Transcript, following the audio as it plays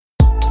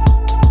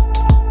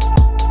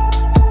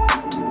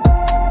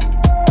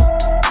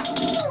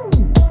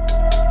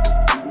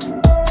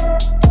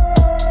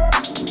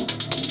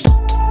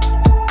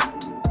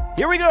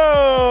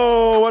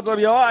up,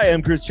 y'all? I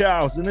am Chris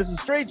Chows, and this is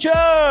Straight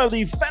Chubb,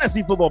 the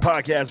fantasy football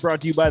podcast brought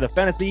to you by the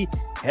Fantasy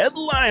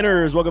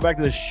Headliners. Welcome back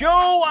to the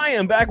show. I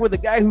am back with a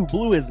guy who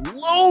blew his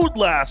load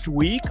last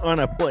week on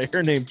a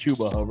player named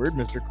Chuba Hubbard,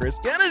 Mr. Chris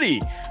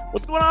Kennedy.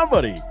 What's going on,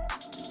 buddy?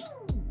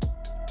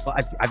 Well,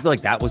 I feel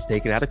like that was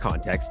taken out of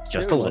context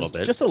just a little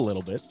bit. Just a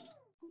little bit.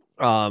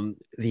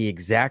 The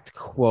exact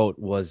quote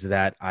was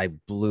that I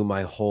blew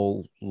my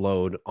whole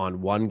load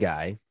on one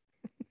guy.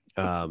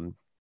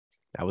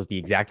 That was the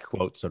exact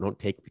quote, so don't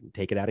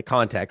take it out of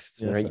context.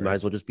 Yes, right? You might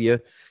as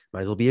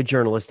well be a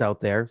journalist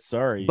out there.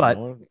 Sorry, but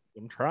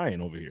I'm trying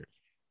over here.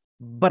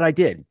 But I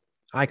did.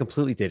 I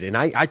completely did, and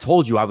I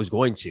told you I was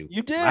going to.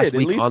 You did. At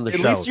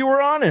least you were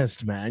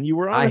honest, man. You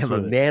were honest. I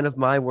am a man of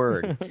my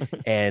word,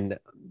 and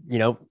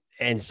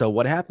so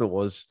what happened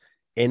was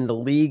in the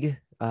league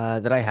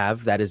that I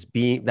have that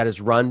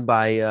is run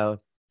by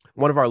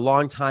one of our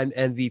longtime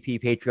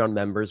MVP Patreon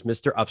members,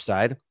 Mr.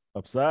 Upside.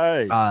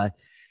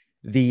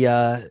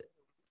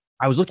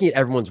 I was looking at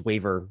everyone's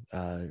waiver,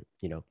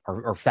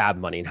 or fab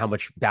money and how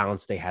much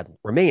balance they had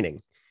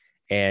remaining.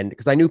 And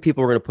because I knew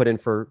people were going to put in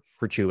for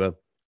Chuba.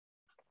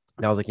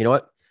 And I was like, you know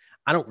what?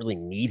 I don't really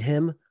need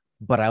him,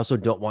 but I also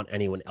don't want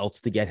anyone else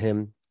to get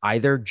him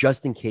either,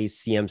 just in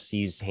case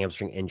CMC's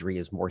hamstring injury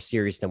is more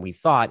serious than we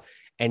thought.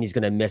 And he's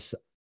going to miss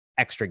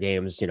extra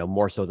games,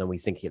 more so than we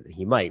think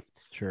he might.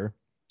 Sure.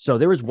 So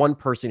there was one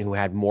person who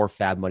had more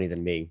fab money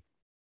than me.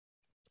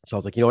 So I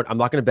was like, you know what? I'm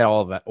not going to bet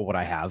all of what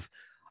I have.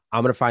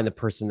 I'm going to find the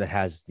person that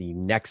has the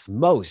next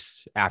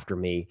most after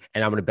me,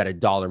 and I'm going to bet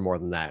 $1 more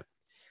than that.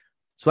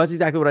 So that's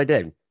exactly what I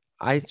did.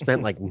 I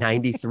spent like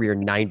 93 or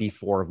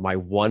 94 of my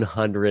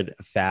 100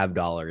 fab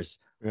dollars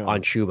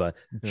on Chuba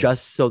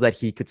just so that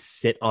he could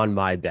sit on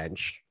my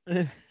bench.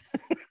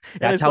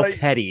 That's how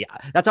petty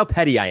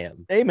I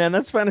am. Hey, man,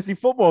 that's fantasy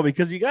football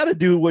because you got to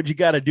do what you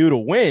got to do to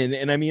win.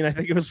 And I mean, I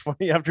think it was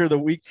funny after the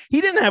week. He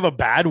didn't have a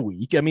bad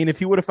week. I mean, if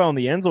he would have found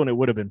the end zone, it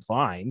would have been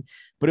fine.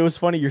 But it was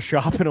funny. You're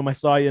shopping him. I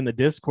saw you in the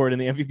Discord, in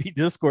the MVP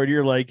Discord.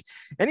 You're like,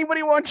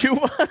 anybody want you?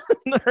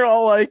 They're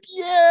all like,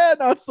 yeah,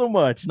 not so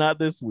much. Not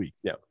this week.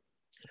 Yeah.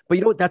 But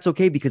you know what? That's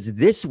okay because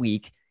this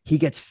week he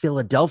gets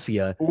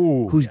Philadelphia,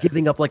 who's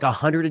giving up like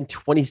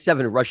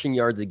 127 rushing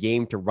yards a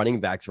game to running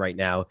backs right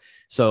now.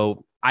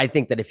 So I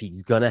think that if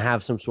he's going to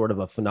have some sort of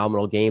a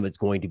phenomenal game, it's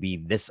going to be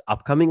this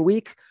upcoming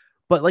week.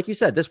 But like you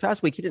said, this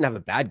past week, he didn't have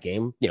a bad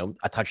game.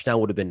 A touchdown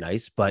would have been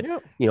nice, but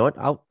you know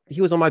what?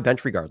 He was on my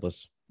bench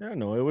regardless. Yeah,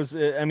 no, it was,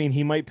 I mean,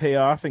 he might pay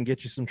off and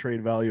get you some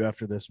trade value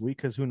after this week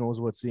because who knows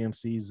what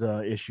CMC's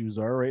issues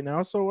are right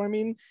now. So, I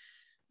mean,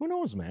 who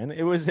knows, man?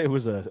 It was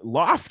a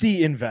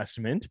lofty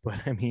investment, but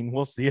I mean,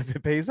 we'll see if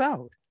it pays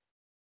out.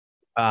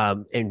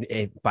 And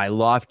by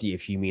lofty,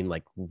 if you mean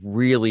like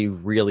really,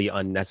 really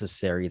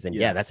unnecessary, then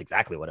yeah, that's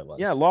exactly what it was.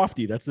 Yeah,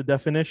 lofty. That's the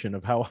definition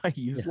of how I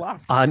use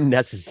lofty.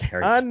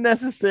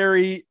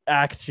 Unnecessary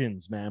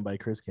actions, man, by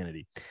Chris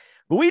Kennedy.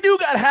 But we do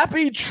got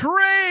happy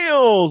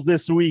trails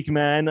this week,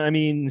 man. I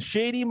mean,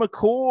 Shady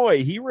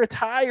McCoy, he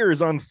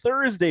retires on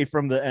Thursday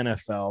from the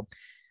NFL.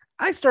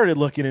 I started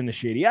looking into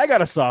Shady. I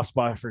got a soft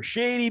spot for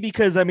Shady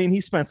because, I mean,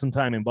 he spent some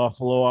time in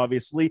Buffalo,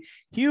 obviously.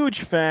 Huge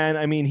fan.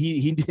 I mean,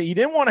 he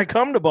didn't want to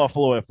come to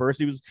Buffalo at first.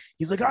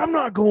 He's like, I'm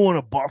not going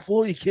to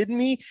Buffalo. Are you kidding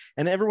me?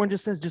 And everyone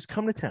just says, just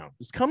come to town.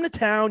 Just come to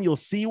town. You'll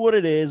see what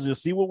it is. You'll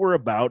see what we're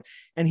about.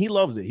 And he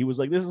loves it. He was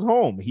like, this is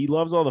home. He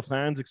loves all the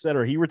fans,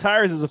 etc. He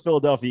retires as a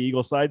Philadelphia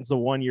Eagle, signs a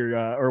 1 year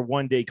or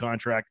 1 day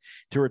contract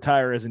to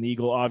retire as an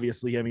Eagle.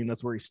 Obviously, I mean,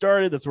 that's where he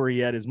started. That's where he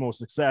had his most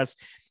success.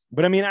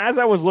 But I mean, as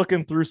I was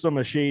looking through some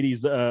of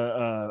Shady's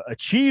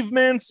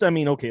achievements, I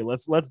mean, okay,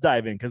 let's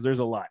dive in because there's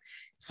a lot.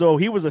 So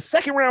he was a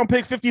second-round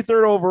pick,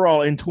 53rd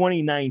overall in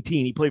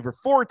 2019. He played for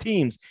 4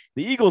 teams: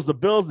 the Eagles, the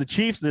Bills, the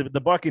Chiefs,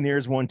 the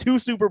Buccaneers. Won 2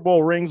 Super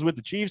Bowl rings with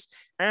the Chiefs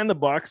and the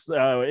Bucs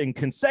in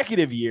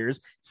consecutive years.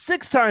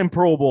 6-time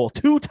Pro Bowl,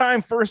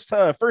 2-time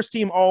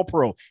first-team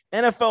All-Pro,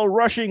 NFL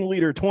rushing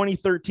leader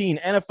 2013,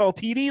 NFL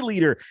TD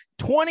leader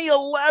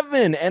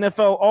 2011,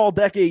 NFL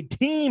All-Decade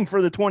Team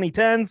for the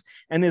 2010s,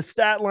 and his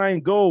stat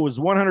line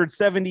goes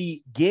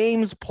 170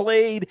 games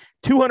played,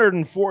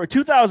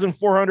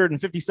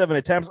 2,457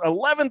 attempts,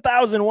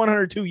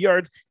 11,102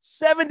 yards,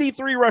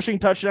 73 rushing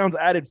touchdowns,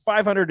 added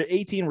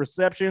 518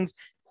 receptions,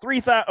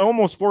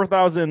 almost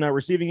 4,000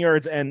 receiving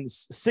yards, and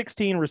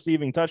 16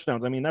 receiving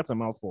touchdowns. I mean, that's a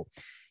mouthful.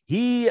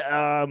 He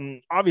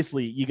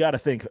obviously, you got to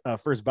think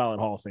first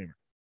ballot Hall of Famer.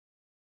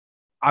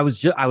 I was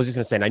just going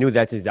to say, and I knew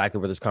that's exactly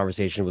where this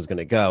conversation was going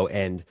to go.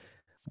 And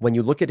when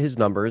you look at his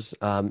numbers,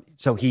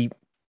 so he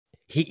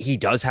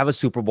does have a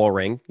Super Bowl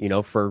ring,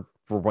 for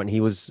when he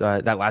was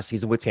that last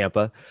season with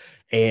Tampa,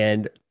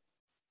 and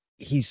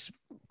I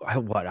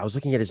was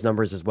looking at his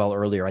numbers as well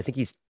earlier. I think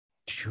he's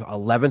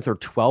 11th or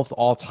 12th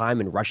all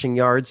time in rushing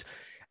yards.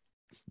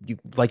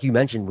 Like you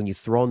mentioned, when you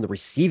throw in the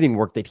receiving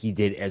work that he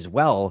did as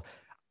well,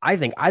 I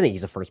think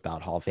he's a first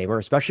ballot Hall of Famer,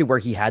 especially where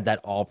he had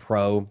that all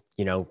pro,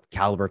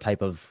 caliber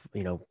type of,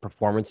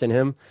 performance in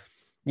him.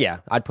 Yeah,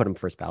 I'd put him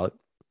first ballot.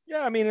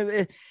 Yeah, I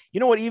mean, you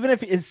know what? Even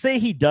if say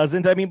he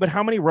doesn't, I mean, but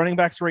how many running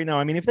backs right now?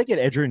 I mean, if they get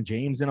Edgerrin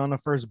James in on the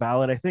first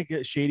ballot, I think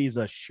Shady's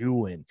a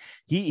shoe-in.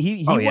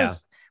 He Oh yeah.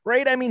 was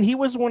right. I mean, he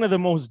was one of the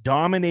most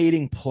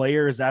dominating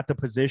players at the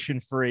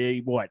position for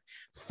a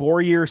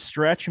 4-year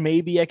stretch,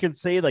 maybe I could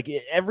say. Like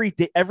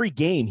every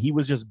game, he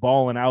was just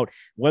balling out,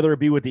 whether it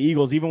be with the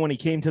Eagles, even when he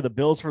came to the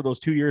Bills for those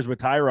 2 years with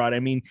Tyrod. I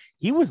mean,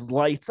 he was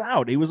lights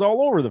out. He was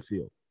all over the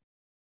field.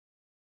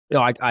 No,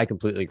 I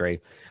completely agree.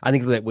 I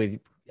think that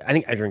I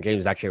think Edgerrin James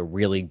is actually a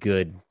really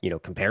good,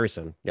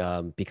 comparison,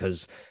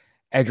 because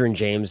Edgerrin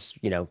James,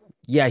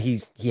 yeah,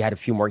 he had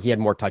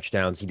more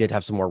touchdowns. He did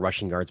have some more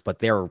rushing yards, but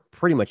they were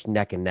pretty much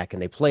neck and neck,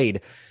 and they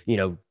played, you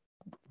know,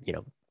 you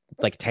know,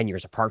 like 10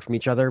 years apart from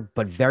each other,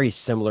 but very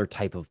similar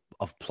type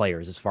of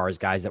players as far as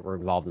guys that were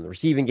involved in the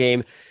receiving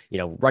game,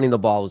 running the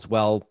ball as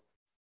well.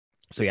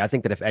 So yeah, I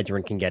think that if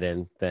Edgerrin can get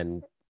in,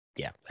 then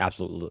yeah,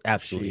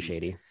 absolutely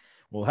shady.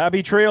 Well,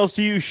 happy trails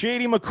to you,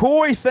 Shady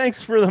McCoy.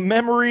 Thanks for the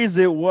memories.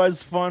 It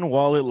was fun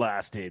while it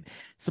lasted.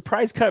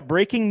 Surprise cut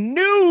breaking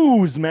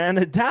news, man.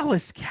 The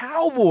Dallas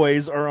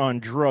Cowboys are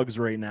on drugs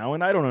right now,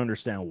 and I don't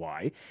understand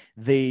why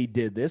they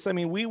did this. I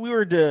mean, we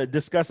were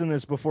discussing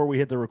this before we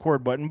hit the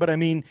record button, but I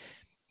mean,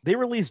 they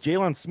released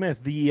Jalen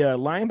Smith, the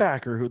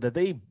linebacker that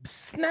they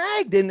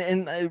snagged in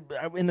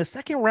the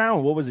second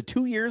round. What was it,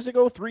 2 years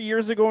ago, 3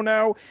 years ago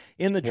now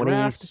in the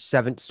draft?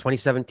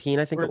 2017,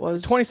 I think it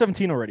was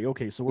 2017 already.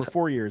 Okay, so we're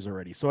 4 years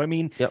already. So I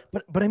mean, yep.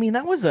 but I mean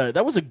that was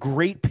a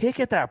great pick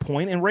at that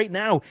point. And right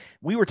now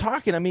we were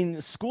talking. I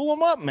mean, school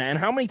him up, man.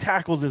 How many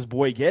tackles does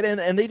boy get?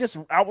 And they just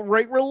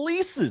outright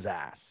release his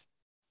ass.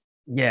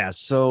 Yeah,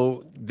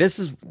 so this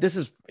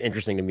is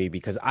interesting to me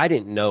because I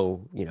didn't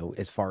know,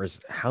 as far as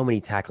how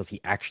many tackles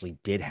he actually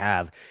did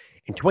have.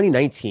 In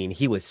 2019,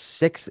 he was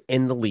sixth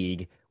in the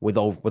league with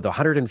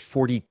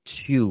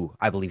 142,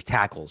 I believe,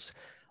 tackles.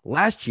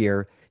 Last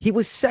year, he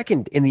was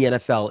second in the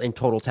NFL in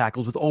total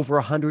tackles with over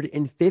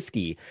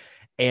 150.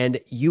 And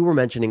you were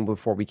mentioning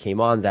before we came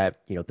on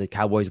that, the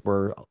Cowboys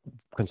were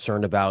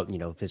concerned about,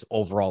 his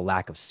overall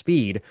lack of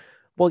speed.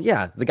 Well,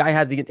 yeah, the guy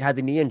had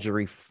the knee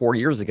injury 4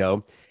 years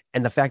ago.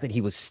 And the fact that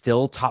he was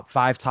still top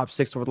 5, top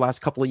 6 over the last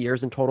couple of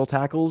years in total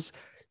tackles,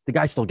 the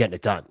guy's still getting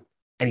it done.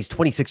 And he's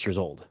 26 years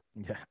old.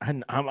 Yeah,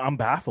 and I'm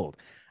baffled.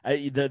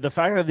 The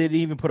fact that they didn't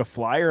even put a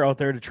flyer out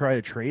there to try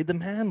to trade the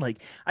man,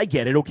 like, I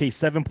get it. Okay,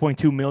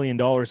 $7.2 million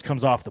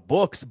comes off the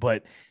books,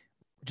 but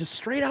just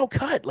straight out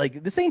cut.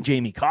 Like, this ain't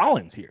Jamie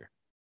Collins here.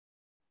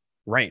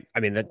 Right.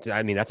 I mean, that's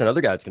another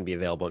guy that's going to be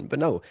available. But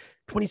no,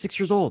 26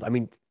 years old. I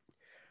mean,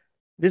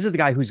 this is a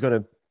guy who's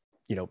going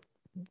to,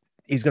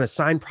 he's going to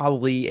sign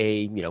probably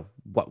a,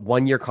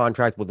 1 year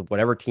contract with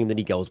whatever team that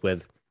he goes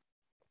with,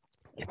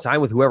 and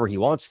sign with whoever he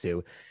wants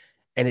to.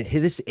 And at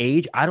this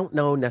age, I don't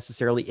know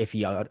necessarily if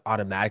he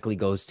automatically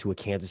goes to a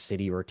Kansas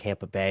City or a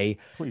Tampa Bay.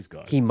 Please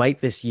God. He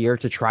might this year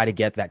to try to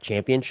get that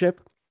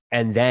championship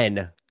and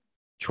then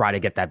try to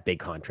get that big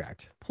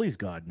contract. Please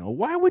God, no.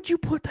 Why would you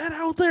put that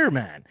out there,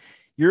 man?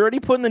 You're already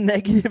putting the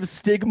negative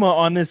stigma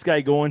on this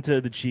guy going to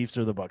the Chiefs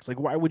or the Bucks.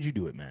 Like, why would you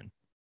do it, man?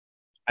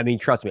 I mean,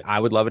 trust me, I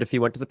would love it if he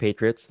went to the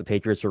Patriots. The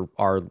Patriots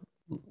are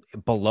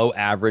below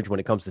average when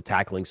it comes to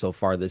tackling so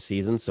far this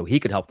season, so he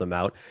could help them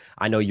out.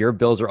 I know your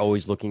Bills are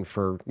always looking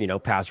for,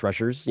 pass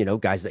rushers,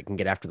 guys that can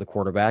get after the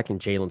quarterback,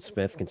 and Jalen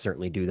Smith can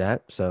certainly do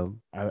that. So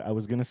I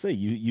was going to say,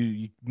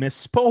 you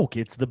misspoke.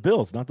 It's the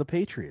Bills, not the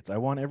Patriots. I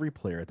want every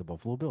player at the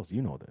Buffalo Bills.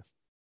 You know this.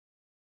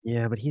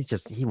 Yeah, but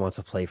he wants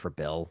to play for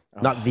Bill,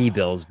 not the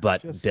Bills,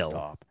 but Bill.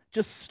 Stop.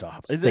 Just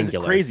stop. It's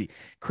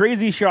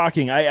crazy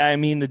shocking. I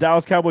mean, the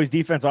Dallas Cowboys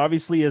defense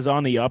obviously is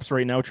on the ups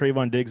right now.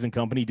 Trayvon Diggs and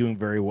company doing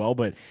very well,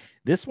 but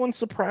this one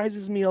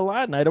surprises me a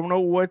lot, and I don't know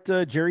what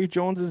Jerry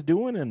Jones is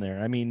doing in there.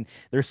 I mean,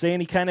 they're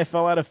saying he kind of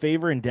fell out of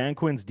favor in Dan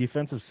Quinn's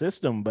defensive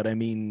system, but I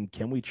mean,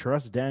 can we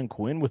trust Dan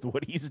Quinn with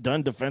what he's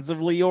done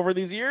defensively over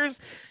these years?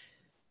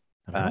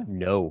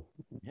 No.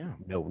 Yeah.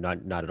 No,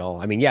 not at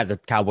all. I mean, yeah, the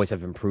Cowboys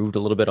have improved a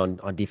little bit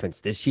on defense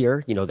this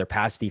year. Their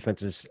pass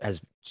defense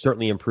has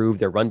certainly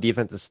improved. Their run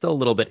defense is still a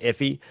little bit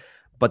iffy,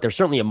 but they're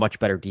certainly a much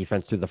better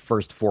defense through the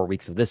first 4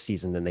 weeks of this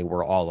season than they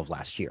were all of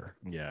last year.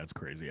 Yeah, it's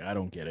crazy. I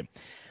don't get it.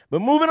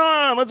 But moving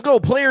on, let's go.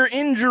 Player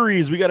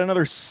injuries. We got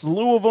another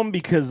slew of them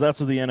because that's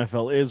what the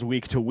NFL is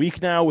week to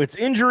week now. It's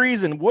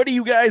injuries, and what do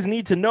you guys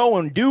need to know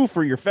and do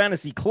for your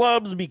fantasy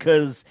clubs?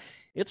 Because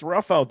it's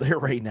rough out there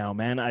right now,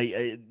 man.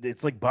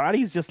 It's like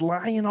bodies just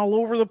lying all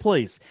over the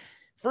place.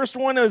 First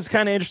one is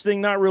kind of interesting,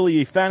 not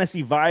really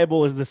fantasy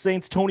viable, is the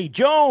Saints' Tony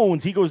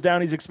Jones. He goes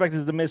down. He's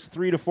expected to miss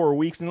 3 to 4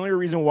 weeks. And the only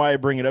reason why I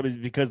bring it up is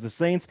because the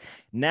Saints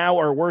now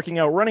are working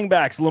out running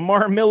backs.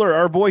 Lamar Miller,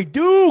 our boy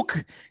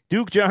Duke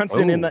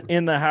Johnson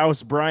in the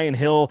house, Brian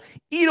Hill,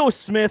 Ito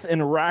Smith,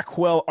 and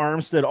Raquel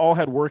Armstead all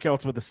had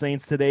workouts with the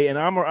Saints today. And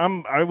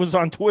I was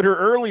on Twitter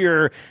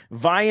earlier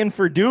vying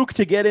for Duke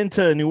to get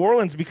into New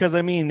Orleans because,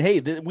 I mean, hey,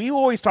 we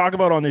always talk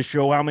about on this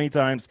show how many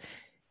times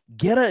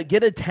get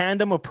a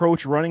tandem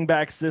approach running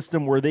back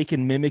system where they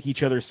can mimic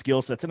each other's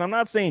skill sets. And I'm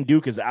not saying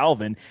Duke is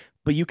Alvin,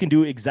 but you can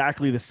do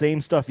exactly the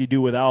same stuff you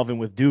do with Alvin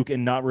with Duke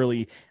and not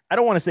really, I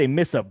don't want to say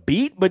miss a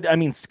beat, but I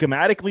mean,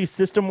 schematically,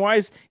 system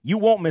wise, you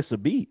won't miss a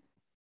beat.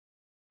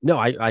 No,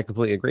 I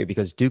completely agree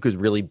because Duke has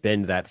really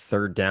been that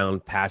third down,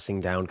 passing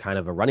down kind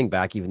of a running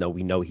back, even though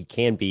we know he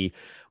can be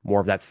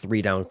more of that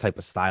three down type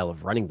of style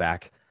of running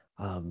back.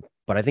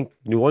 But I think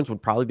New Orleans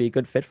would probably be a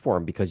good fit for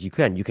him because you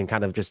can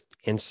kind of just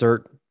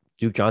insert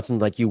Duke Johnson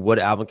like you would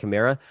Alvin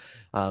Kamara.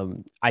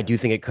 I do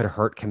think it could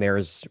hurt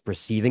Kamara's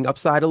receiving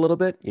upside a little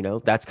bit.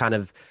 That's kind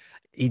of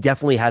he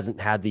definitely hasn't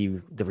had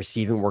the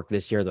receiving work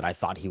this year that I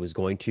thought he was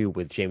going to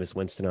with Jameis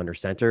Winston under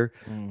center.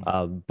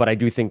 But I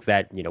do think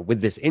that, with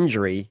this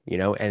injury,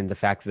 and the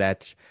fact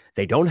that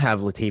they don't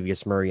have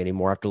Latavius Murray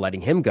anymore after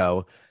letting him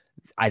go,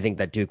 I think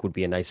that Duke would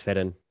be a nice fit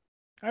in.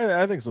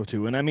 I think so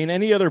too. And I mean,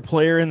 any other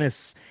player in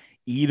this,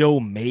 Ito,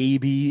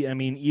 maybe. I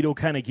mean, Ito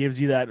kind of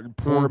gives you that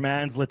poor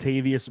man's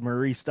Latavius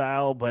Murray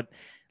style, but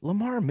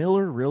Lamar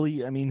Miller,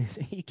 really, I mean,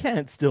 he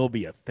can't still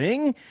be a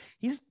thing.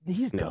 He's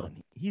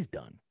done. He's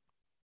done.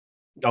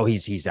 Oh,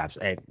 he's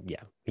absolutely,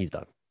 yeah, he's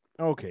done.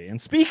 Okay, and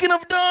speaking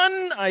of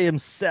done, I am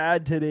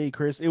sad today,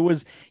 Chris. It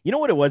was, you know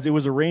what it was? It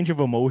was a range of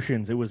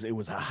emotions. It was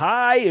a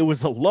high, it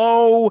was a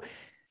low.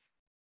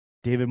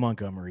 David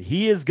Montgomery,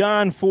 he is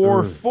gone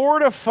for 4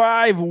 to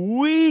 5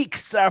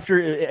 weeks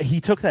after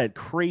he took that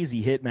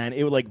crazy hit, man.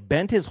 It like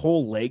bent his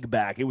whole leg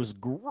back. It was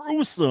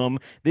gruesome.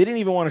 They didn't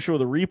even want to show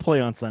the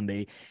replay on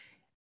Sunday.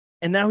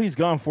 And now he's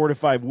gone 4 to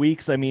 5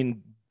 weeks. I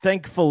mean,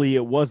 thankfully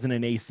it wasn't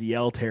an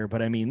ACL tear,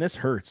 but I mean, this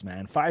hurts,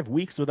 man. 5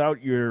 weeks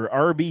without your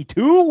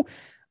RB2,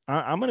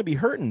 I'm going to be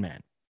hurting,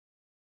 man.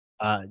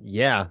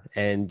 Yeah,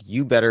 and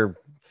you better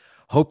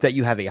hope that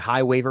you have a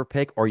high waiver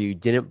pick or you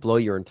didn't blow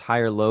your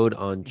entire load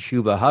on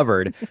Chuba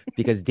Hubbard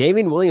because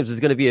Damien Williams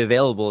is going to be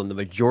available in the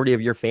majority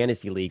of your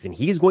fantasy leagues, and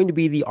he's going to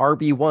be the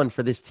RB1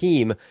 for this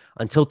team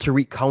until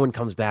Tariq Cohen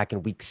comes back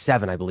in week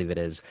 7, I believe it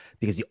is,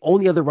 because the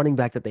only other running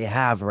back that they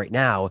have right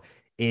now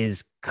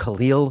is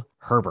Khalil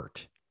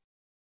Herbert.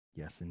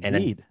 Yes,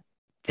 indeed. And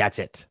that's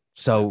it.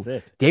 So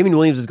Damien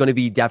Williams is going to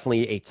be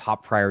definitely a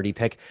top priority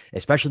pick,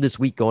 especially this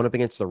week going up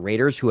against the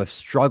Raiders, who have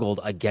struggled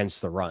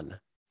against the run.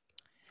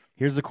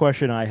 Here's the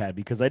question I had,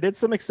 because I did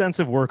some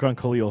extensive work on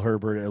Khalil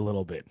Herbert a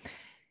little bit.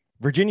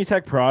 Virginia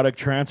Tech product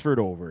transferred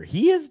over.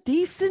 He is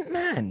decent,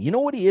 man. You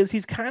know what he is?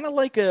 He's kind of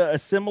like a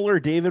similar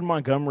David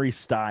Montgomery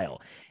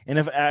style. And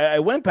if I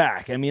went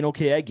back, I mean,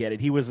 okay, I get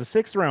it. He was a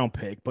 6th round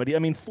pick, but I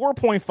mean,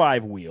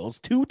 4.5 wheels,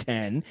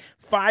 210,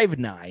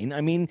 5'9".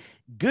 I mean,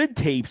 good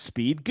tape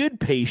speed, good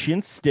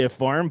patience,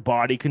 stiff arm,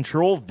 body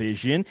control,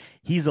 vision.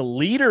 He's a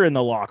leader in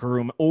the locker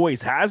room,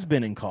 always has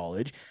been in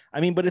college. I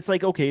mean, but it's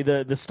like, okay,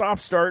 the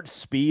stop-start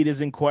speed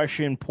is in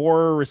question,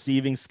 poor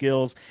receiving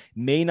skills,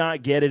 may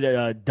not get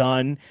it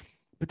done.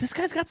 But this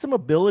guy's got some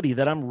ability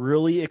that I'm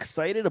really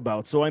excited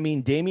about. So, I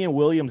mean, Damian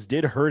Williams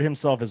did hurt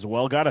himself as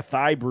well, got a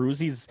thigh bruise.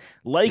 He's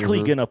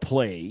likely going to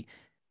play.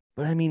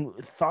 But, I mean,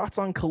 thoughts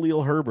on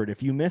Khalil Herbert?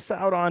 If you miss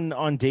out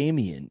on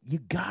Damian, you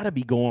got to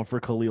be going for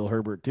Khalil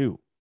Herbert too.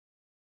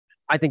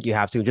 I think you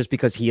have to, just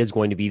because he is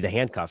going to be the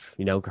handcuff.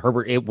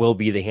 Herbert, it will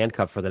be the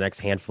handcuff for the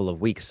next handful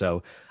of weeks.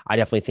 So I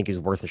definitely think he's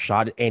worth a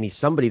shot. And he's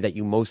somebody that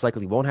you most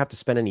likely won't have to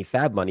spend any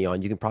fab money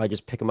on. You can probably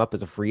just pick him up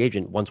as a free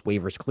agent once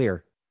waivers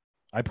clear.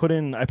 I put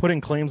in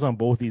claims on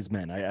both these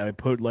men. I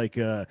put like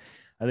I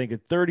think a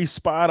 30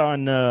 spot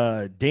on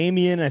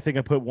Damian. I think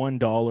I put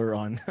 $1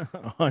 on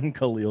on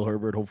Khalil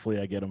Herbert. Hopefully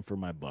I get him for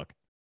my buck.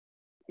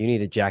 You need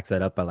to jack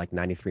that up by like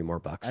 93 more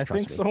bucks. I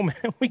think so,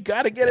 man. We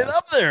got to get it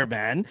up there,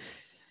 man.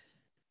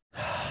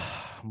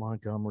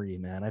 Montgomery,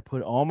 man. I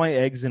put all my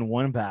eggs in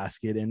one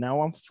basket and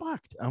now I'm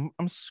fucked.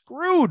 I'm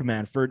screwed,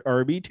 man, for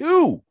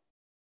RB2.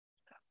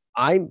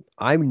 I'm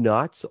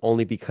nuts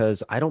only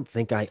because I don't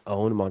think I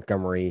own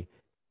Montgomery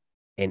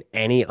in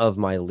any of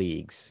my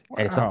leagues. Wow.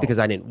 And it's not because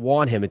I didn't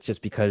want him. It's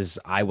just because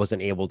I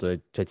wasn't able to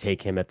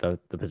take him at the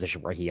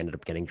position where he ended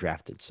up getting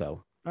drafted.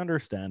 So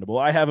understandable.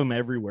 I have him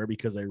everywhere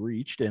because I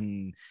reached,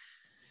 and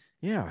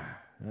yeah,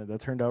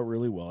 that turned out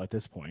really well at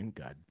this point.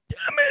 God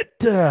damn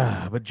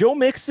it. But Joe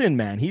Mixon,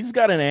 man, he's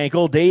got an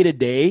ankle day to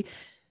day.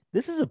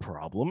 This is a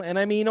problem. And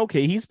I mean,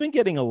 okay, he's been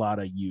getting a lot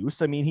of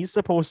use. I mean, he's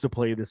supposed to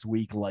play this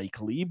week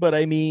likely, but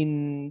I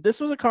mean, this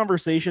was a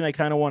conversation I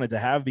kind of wanted to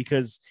have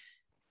because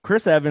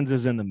Chris Evans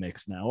is in the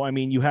mix now. I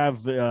mean, you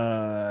have,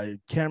 can't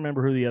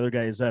remember who the other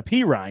guy is,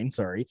 P. Ryan,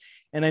 sorry.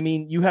 And I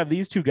mean, you have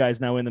these two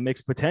guys now in the mix,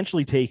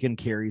 potentially taking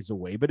carries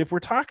away. But if we're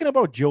talking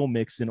about Joe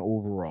Mixon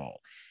overall,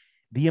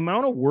 the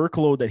amount of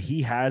workload that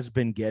he has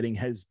been getting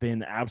has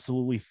been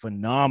absolutely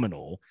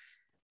phenomenal.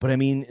 But I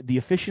mean, the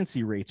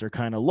efficiency rates are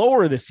kind of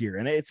lower this year.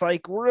 And it's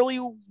like, really,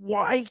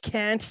 why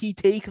can't he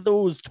take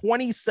those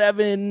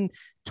 27,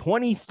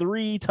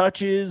 23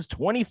 touches,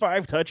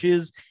 25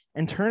 touches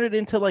and turn it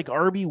into like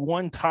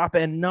RB1 top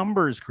end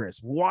numbers, Chris?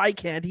 Why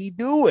can't he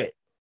do it?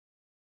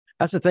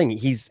 That's the thing.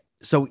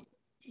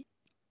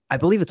 I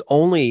believe it's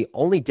only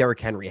Derrick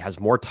Henry has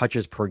more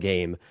touches per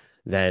game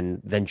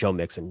than Joe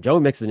Mixon. Joe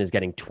Mixon is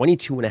getting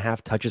 22 and a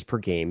half touches per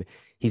game.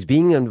 He's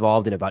being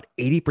involved in about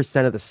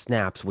 80% of the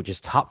snaps, which is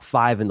top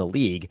 5 in the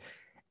league.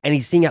 And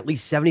he's seeing at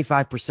least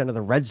 75% of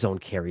the red zone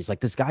carries.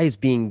 Like, this guy is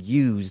being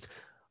used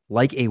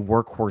like a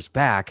workhorse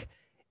back.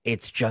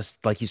 It's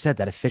just like you said,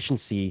 that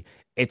efficiency,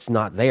 it's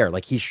not there.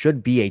 Like, he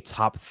should be a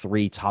top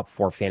 3, top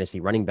 4 fantasy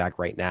running back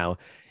right now.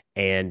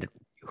 And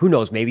who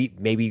knows,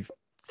 maybe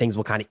things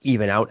will kind of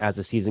even out as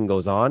the season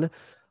goes on.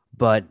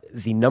 But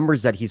the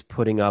numbers that he's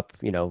putting up,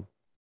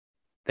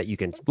 that you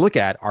can look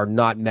at are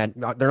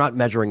they're not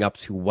measuring up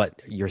to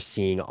what you're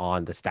seeing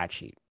on the stat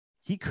sheet.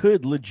 He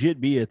could legit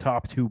be a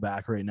top 2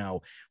 back right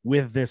now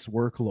with this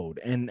workload.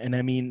 And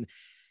I mean,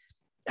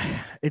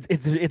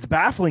 it's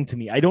baffling to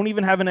me. I don't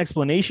even have an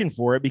explanation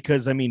for it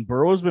because I mean,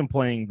 Burrow's been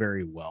playing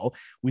very well.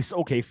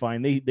 Okay,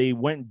 fine. They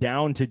went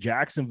down to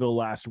Jacksonville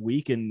last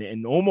week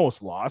and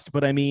almost lost,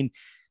 but I mean,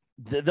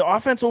 the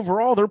offense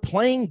overall, they're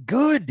playing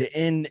good.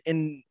 And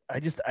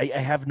I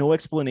have no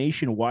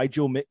explanation why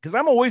because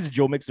I'm always a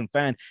Joe Mixon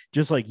fan,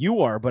 just like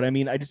you are. But I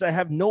mean, I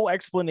have no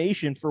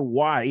explanation for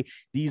why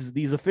these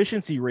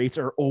efficiency rates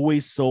are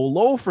always so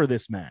low for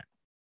this man.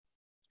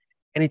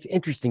 And it's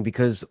interesting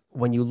because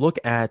when you look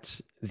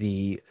at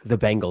the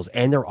Bengals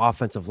and their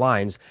offensive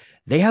lines,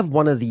 they have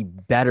one of the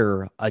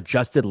better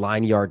adjusted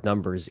line yard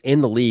numbers in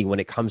the league when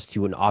it comes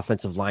to an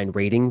offensive line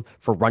rating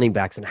for running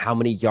backs and how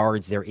many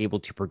yards they're able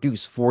to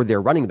produce for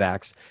their running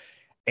backs.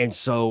 And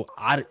so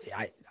I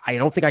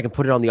don't think I can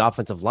put it on the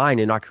offensive line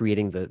and not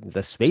creating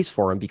the space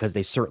for them, because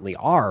they certainly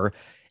are.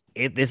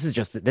 This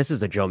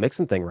is a Joe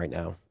Mixon thing right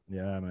now.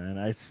 Yeah, man.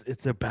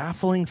 It's a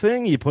baffling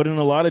thing. You put in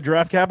a lot of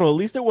draft capital. At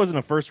least it wasn't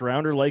a first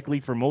rounder,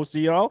 likely for most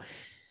of y'all.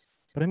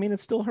 But I mean, it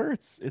still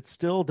hurts. It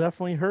still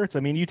definitely hurts.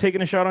 I mean, you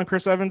taking a shot on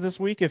Chris Evans this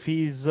week if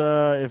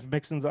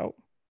Mixon's out?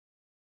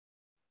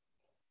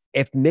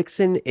 If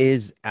Mixon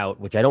is out,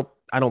 which I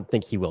don't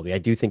think he will be. I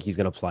do think he's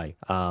going to play.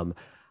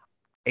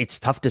 It's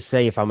tough to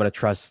say if I'm going to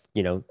trust,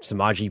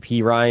 Samaje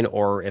Perine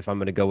or if I'm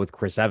going to go with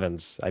Chris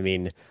Evans. I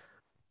mean,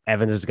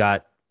 Evans has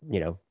got,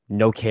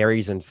 no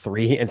carries and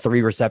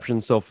three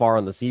receptions so far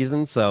on the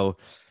season. So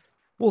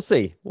we'll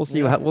see. We'll see.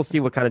 Yeah. We'll see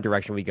what kind of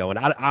direction we go. And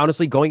I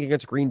honestly, going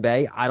against Green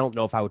Bay, I don't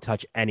know if I would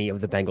touch any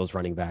of the Bengals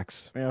running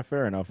backs. Yeah,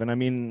 fair enough. And I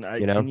mean,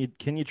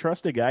 can you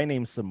trust a guy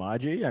named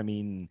Samaje? I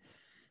mean,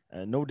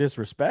 no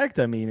disrespect.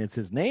 I mean, it's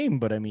his name,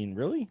 but I mean,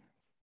 really?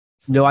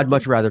 No, I'd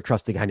much rather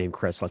trust a guy named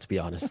Chris. Let's be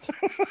honest.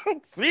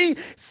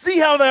 see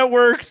how that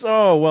works.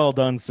 Oh, well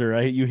done,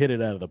 sir. You hit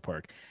it out of the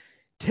park.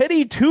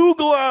 Teddy Two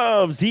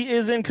Gloves. He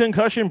is in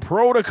concussion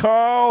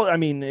protocol. I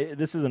mean,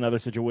 this is another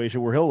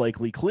situation where he'll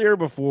likely clear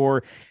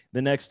before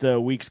the next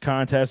week's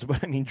contest.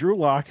 But I mean, Drew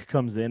Lock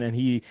comes in and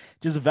he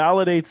just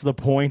validates the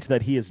point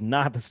that he is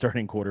not the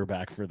starting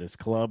quarterback for this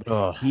club.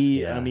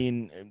 I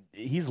mean,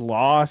 he's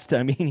lost.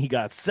 I mean, he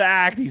got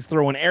sacked. He's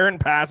throwing errant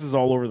passes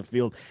all over the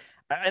field.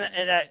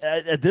 And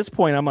at this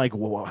point, I'm like,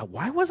 well,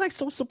 why was I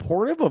so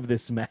supportive of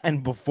this man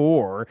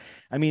before?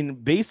 I mean,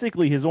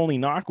 basically, his only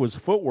knock was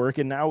footwork,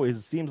 and now it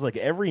seems like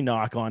every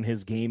knock on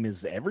his game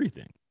is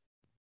everything.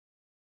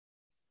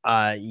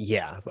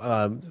 Yeah.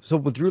 So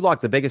with Drew Lock,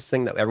 the biggest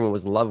thing that everyone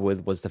was in love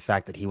with was the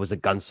fact that he was a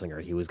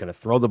gunslinger. He was going to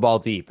throw the ball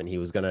deep, and he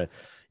was going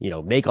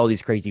to, make all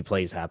these crazy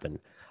plays happen.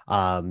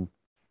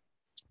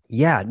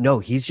 Yeah, no,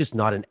 he's just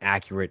not an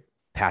accurate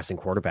passing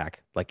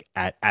quarterback, like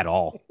at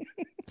all.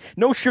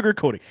 No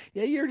sugarcoating.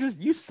 Yeah,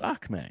 you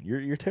suck, man.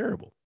 You're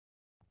terrible.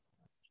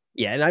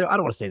 Yeah, and I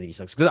don't want to say that he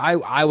sucks, because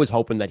I was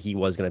hoping that he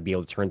was going to be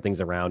able to turn things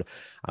around.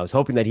 I was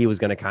hoping that he was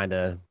going to kind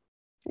of,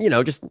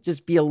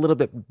 just be a little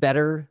bit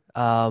better.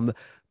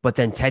 But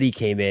then Teddy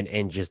came in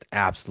and just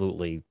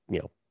absolutely,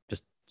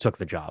 just took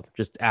the job,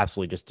 just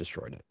absolutely just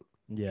destroyed it.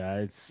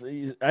 Yeah,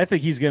 I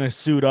think he's going to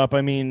suit up.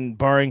 I mean,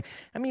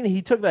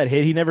 he took that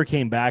hit. He never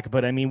came back.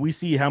 But I mean, we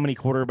see how many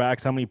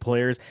quarterbacks, how many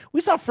players.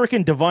 We saw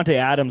freaking Devontae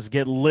Adams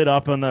get lit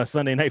up on the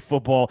Sunday Night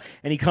Football,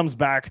 and he comes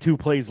back 2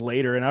 plays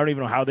later. And I don't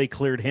even know how they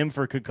cleared him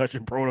for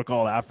concussion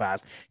protocol that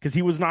fast, because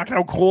he was knocked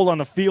out cold on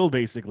the field,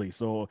 basically.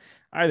 So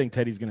I think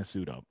Teddy's going to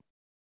suit up.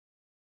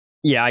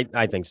 Yeah,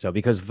 I think so,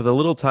 because for the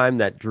little time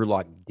that Drew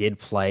Lock did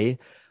play,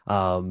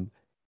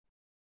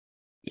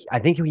 I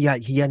think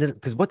he ended,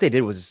 because what they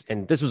did was,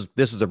 and this was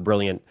a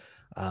brilliant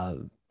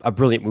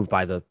move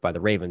by the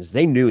Ravens.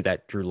 They knew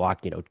that Drew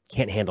Lock,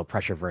 can't handle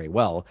pressure very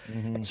well.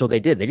 Mm-hmm. And so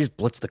they just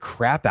blitzed the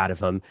crap out of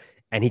him,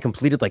 and he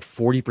completed like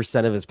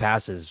 40% of his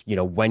passes,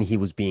 when he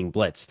was being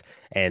blitzed.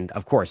 And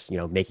of course,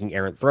 making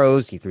errant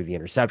throws, he threw the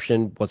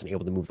interception, wasn't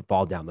able to move the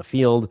ball down the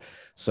field.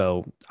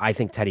 So I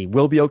think Teddy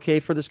will be okay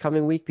for this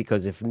coming week,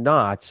 because if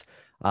not,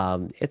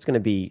 it's gonna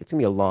be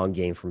a long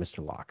game for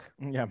Mr. Lock.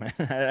 Yeah, man.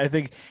 I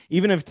think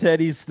even if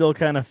Teddy's still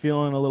kind of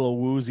feeling a little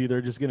woozy,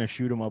 they're just gonna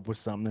shoot him up with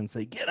something and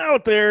say, "Get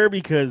out there,"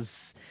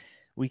 because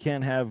we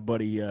can't have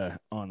Buddy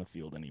on the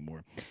field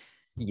anymore.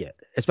 Yeah,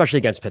 especially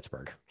against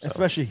Pittsburgh.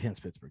 Especially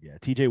against Pittsburgh. Yeah,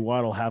 TJ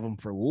Watt will have him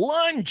for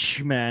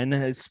lunch,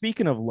 man.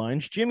 Speaking of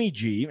lunch, Jimmy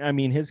G. I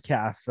mean, his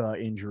calf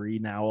injury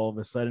now all of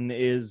a sudden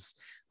is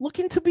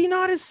looking to be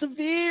not as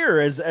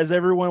severe as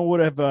everyone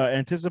would have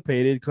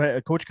anticipated.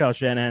 Coach Kyle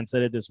Shanahan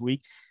said it this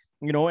week.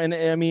 And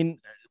I mean,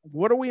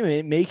 what are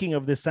we making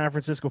of this San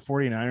Francisco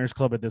 49ers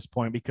club at this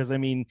point? Because I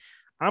mean,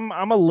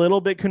 I'm a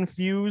little bit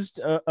confused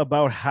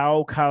about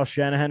how Kyle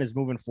Shanahan is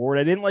moving forward.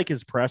 I didn't like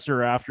his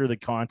presser after the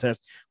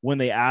contest when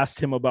they asked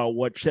him about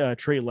what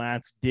Trey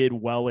Lance did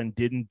well and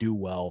didn't do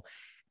well.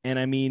 And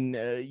I mean,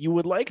 you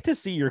would like to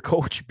see your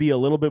coach be a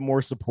little bit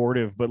more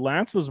supportive, but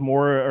Lance was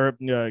more, or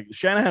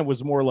Shanahan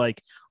was more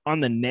like on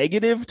the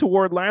negative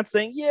toward Lance,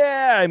 saying,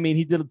 yeah, I mean,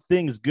 he did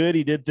things good,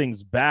 he did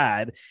things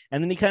bad.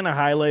 And then he kind of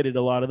highlighted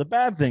a lot of the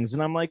bad things.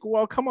 And I'm like,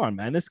 well, come on,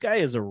 man. This guy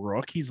is a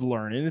rook. He's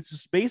learning. It's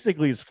just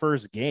basically his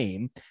first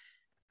game.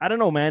 I don't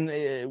know, man.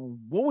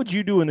 What would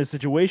you do in this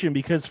situation?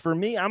 Because for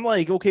me, I'm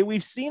like, okay,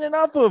 we've seen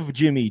enough of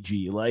Jimmy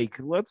G. Like,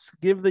 let's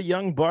give the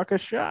young buck a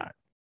shot.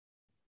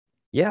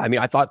 Yeah, I mean,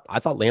 I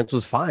thought Lance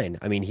was fine.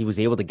 I mean, he was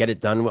able to get it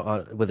done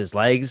with his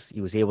legs.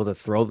 He was able to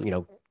throw,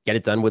 get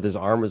it done with his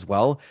arm as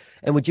well.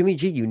 And with Jimmy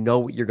G, you know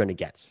what you're going to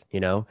get.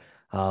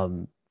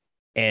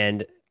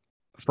 And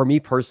for me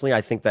personally, I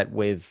think that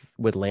with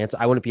Lance,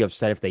 I wouldn't be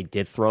upset if they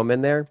did throw him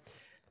in there,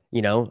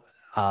 you know.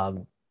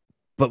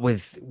 But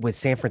with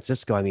San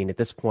Francisco, I mean, at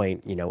this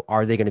point,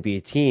 are they going to be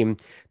a team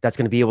that's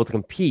going to be able to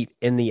compete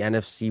in the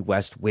NFC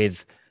West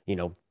with,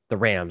 the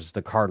Rams,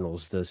 the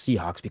Cardinals, the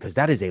Seahawks, because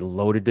that is a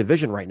loaded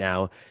division right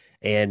now.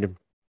 And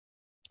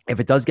if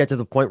it does get to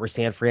the point where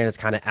San Fran is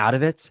kind of out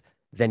of it,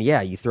 then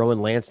yeah, you throw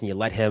in Lance and you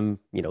let him,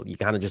 you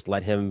kind of just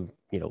let him,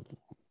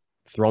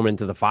 throw him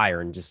into the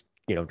fire and just,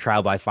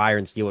 trial by fire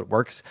and see what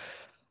works.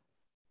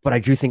 But I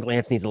do think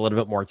Lance needs a little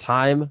bit more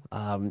time,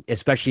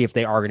 especially if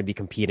they are going to be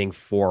competing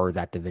for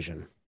that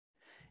division.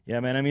 Yeah,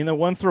 man. I mean, the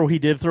one throw he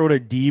did throw to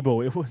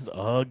Debo, it was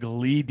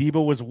ugly.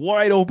 Debo was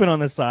wide open on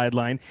the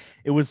sideline.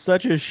 It was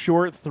such a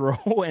short throw,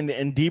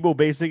 and Debo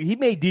basically he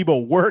made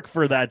Debo work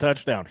for that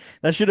touchdown.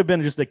 That should have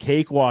been just a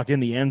cakewalk in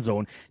the end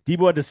zone.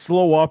 Debo had to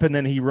slow up, and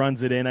then he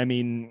runs it in. I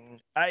mean,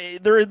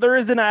 there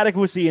is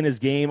inadequacy in his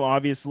game.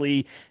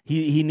 Obviously,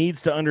 he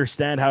needs to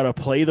understand how to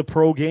play the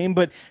pro game.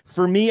 But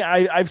for me,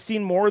 I've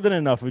seen more than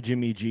enough of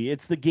Jimmy G.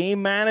 It's the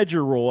game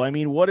manager role. I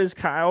mean, what is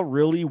Kyle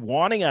really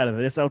wanting out of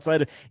this?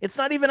 Outside of it's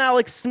not even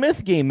Alex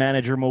Smith game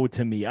manager mode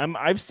to me.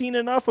 I've seen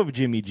enough of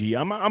Jimmy G.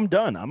 I'm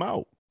done. I'm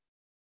out.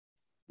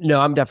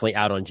 No, I'm definitely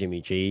out on Jimmy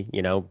G,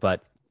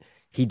 but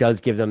he does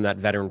give them that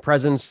veteran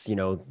presence,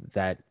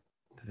 that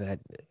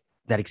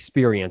that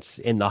experience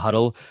in the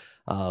huddle.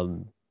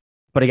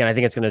 But again, I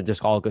think it's going to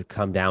just all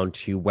come down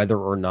to whether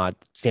or not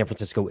San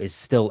Francisco is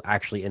still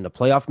actually in the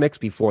playoff mix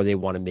before they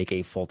want to make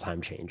a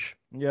full-time change.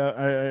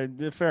 Yeah,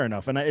 fair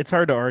enough. And it's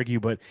hard to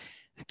argue, but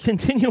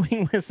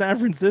continuing with San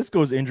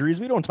Francisco's injuries,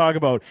 we don't talk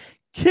about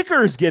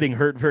kickers getting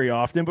hurt very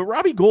often, but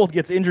Robbie Gould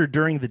gets injured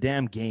during the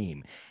damn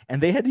game,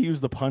 and they had to use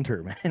the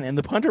punter, man. And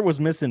the punter was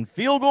missing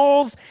field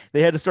goals.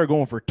 They had to start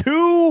going for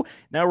two.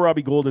 Now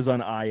Robbie Gould is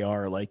on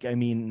IR. Like, I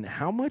mean,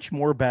 how much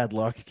more bad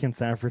luck can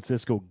San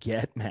Francisco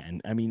get,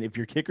 man? I mean, if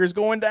your kicker's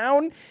going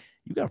down,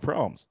 you got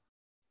problems.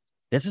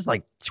 This is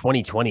like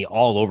 2020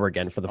 all over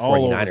again for the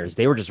 49ers.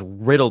 They were just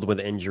riddled with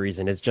injuries,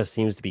 and it just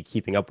seems to be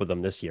keeping up with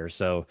them this year.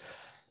 So,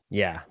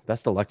 yeah,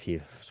 best of luck to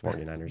you,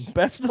 49ers.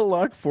 Best of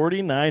luck,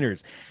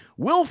 49ers.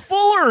 Will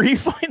Fuller, he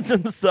finds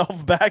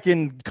himself back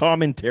in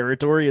common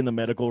territory in the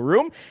medical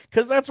room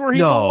because that's where he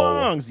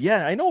belongs.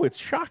 Yeah, I know. It's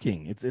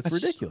shocking. It's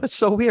ridiculous. That's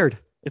so weird.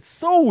 It's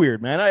so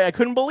weird, man. I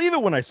couldn't believe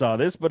it when I saw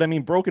this, but I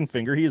mean, broken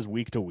finger, he is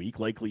week to week,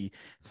 likely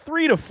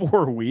 3 to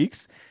 4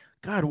 weeks.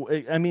 God,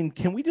 I mean,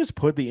 can we just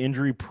put the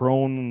injury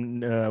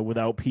prone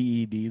without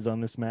PEDs on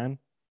this man?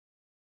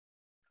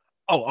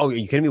 Oh, are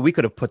you kidding me? We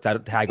could have put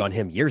that tag on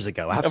him years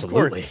ago.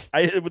 Absolutely.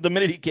 The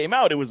minute he came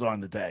out, it was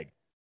on the tag.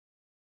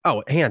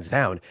 Oh, hands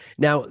down.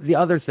 Now, the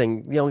other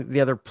thing,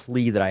 the other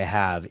plea that I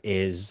have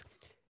is,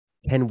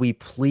 can we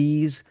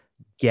please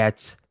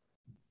get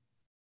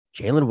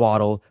Jalen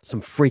Waddle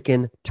some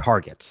freaking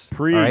targets?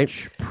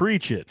 Preach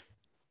it.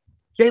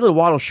 Jalen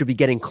Waddle should be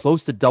getting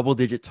close to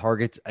double-digit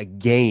targets a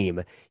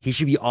game. He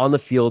should be on the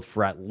field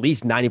for at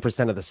least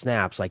 90% of the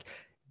snaps. Like,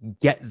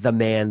 get the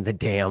man the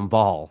damn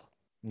ball.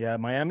 Yeah,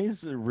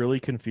 Miami's really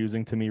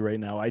confusing to me right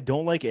now. I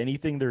don't like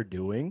anything they're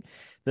doing.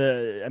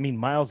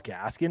 Myles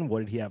Gaskin, what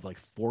did he have, like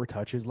 4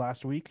 touches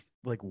last week?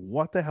 Like,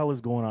 what the hell is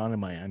going on in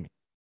Miami?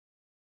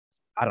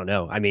 I don't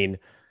know. I mean,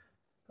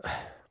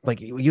 like,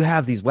 you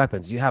have these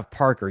weapons. You have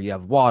Parker, you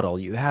have Waddle,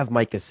 you have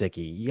Mike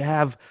Gesicki, you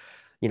have,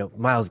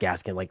 Myles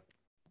Gaskin. Like,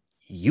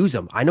 use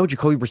him. I know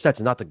Jacoby Brissett's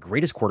not the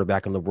greatest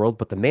quarterback in the world,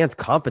 but the man's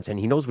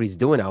competent. He knows what he's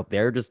doing out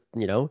there. Just,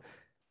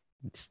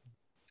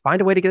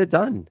 find a way to get it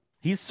done.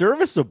 He's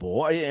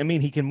serviceable. I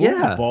mean, he can move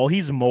the ball.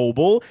 He's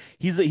mobile.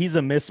 He's a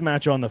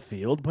mismatch on the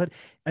field. But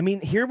I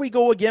mean, here we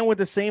go again with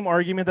the same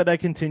argument that I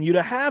continue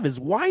to have is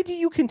why do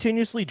you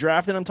continuously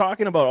draft? And I'm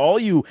talking about all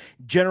you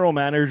general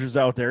managers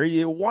out there.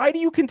 Why do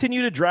you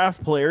continue to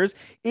draft players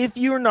if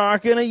you're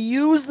not going to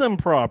use them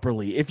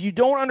properly? If you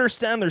don't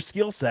understand their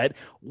skill set,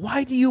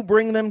 why do you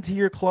bring them to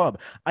your club?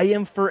 I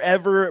am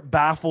forever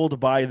baffled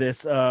by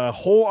this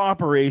whole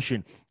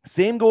operation.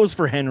 Same goes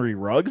for Henry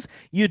Ruggs.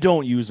 You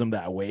don't use him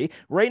that way.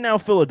 Right now,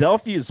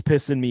 Philadelphia is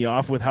pissing me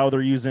off with how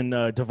they're using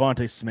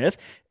Devontae Smith.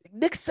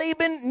 Nick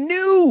Saban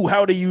knew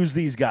how to use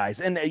these guys.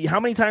 And how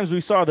many times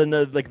we saw the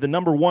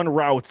number one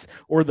routes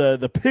or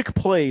the pick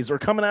plays or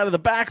coming out of the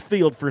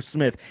backfield for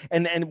Smith.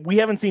 And we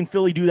haven't seen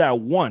Philly do that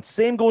once.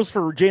 Same goes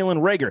for Jalen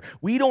Reagor.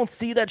 We don't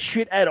see that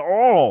shit at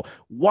all.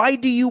 Why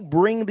do you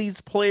bring these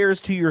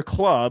players to your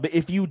club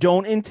if you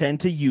don't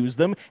intend to use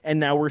them? And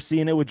now we're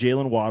seeing it with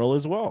Jalen Waddle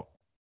as well.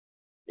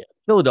 Yeah.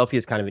 Philadelphia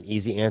is kind of an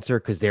easy answer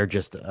because they're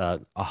just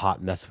a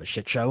hot mess of a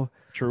shit show.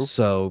 True.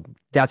 So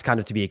that's kind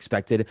of to be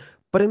expected.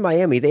 But in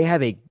Miami, they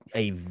have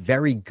a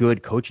very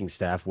good coaching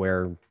staff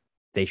where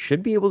they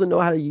should be able to know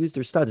how to use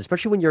their studs,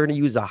 especially when you're going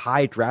to use a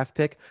high draft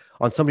pick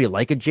on somebody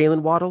like a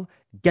Jalen Waddle.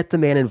 Get the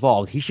man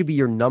involved. He should be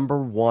your number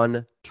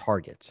one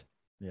target.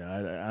 Yeah,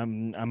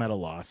 I'm at a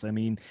loss. I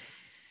mean,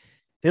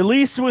 at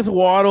least with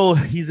Waddle,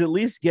 he's at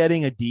least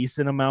getting a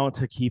decent amount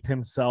to keep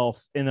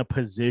himself in a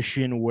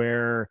position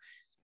where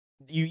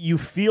you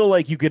feel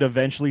like you could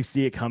eventually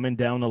see it coming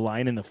down the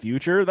line in the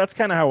future. That's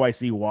kind of how I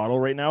see Waddle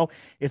right now.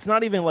 It's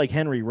not even like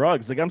Henry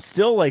Ruggs. Like, I'm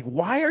still like,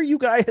 why are you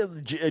guys,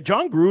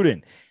 John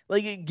Gruden,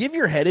 like, give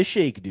your head a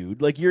shake,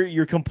 dude. Like,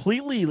 you're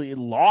completely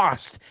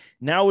lost.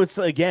 Now it's,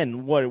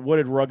 again, what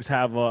did Ruggs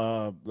have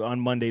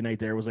on Monday night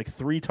there? It was like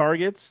 3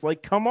 targets.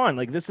 Like, come on.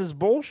 Like, this is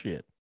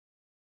bullshit.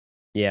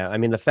 Yeah. I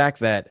mean, the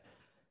fact that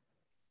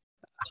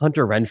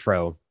Hunter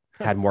Renfrow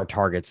had more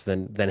targets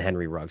than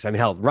Henry Ruggs. I mean,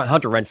 hell,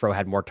 Hunter Renfrow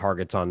had more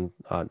targets on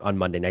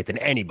Monday night than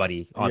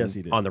anybody on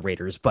the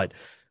Raiders. But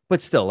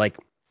still, like,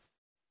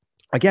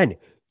 again,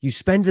 you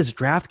spend this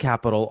draft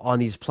capital on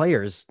these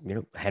players. You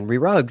know, Henry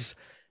Ruggs,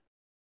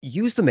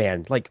 use the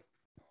man. Like,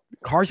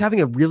 Carr's having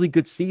a really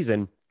good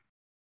season,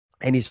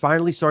 and he's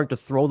finally starting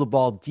to throw the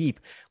ball deep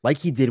like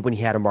he did when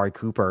he had Amari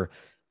Cooper.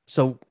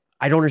 So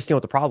I don't understand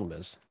what the problem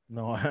is.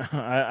 No,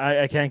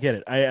 I can't get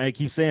it. I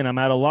keep saying I'm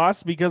at a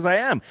loss because I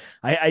am.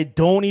 I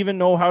don't even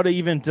know how to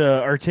even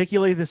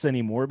articulate this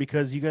anymore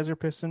because you guys are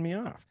pissing me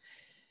off.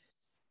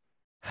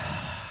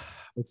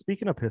 But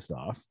speaking of pissed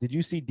off, did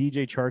you see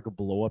DJ Chark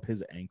blow up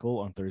his ankle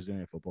on Thursday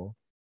Night Football?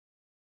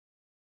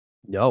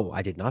 No,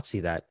 I did not see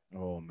that.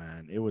 Oh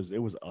man, it was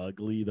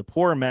ugly. The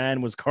poor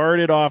man was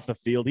carted off the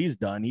field. He's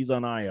done. He's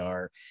on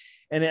IR.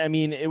 And I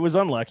mean, it was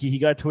unlucky. He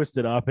got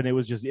twisted up and it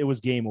was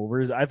game over.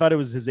 I thought it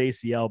was his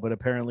ACL, but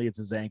apparently it's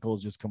his ankle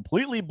is just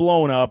completely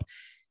blown up.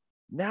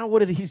 Now, what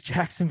do these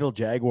Jacksonville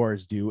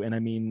Jaguars do? And I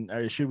mean,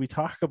 should we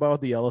talk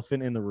about the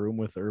elephant in the room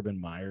with Urban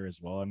Meyer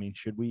as well? I mean,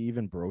 should we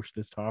even broach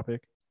this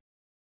topic?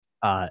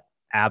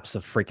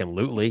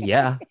 Abso-freaking-lutely.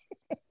 Yeah.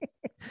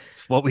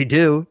 It's what we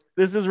do.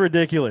 This is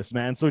ridiculous,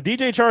 man. So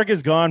DJ Chark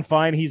is gone.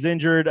 Fine. He's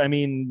injured. I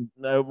mean,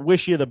 I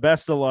wish you the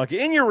best of luck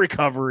in your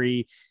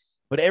recovery.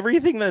 But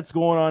everything that's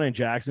going on in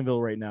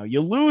Jacksonville right now,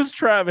 you lose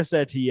Travis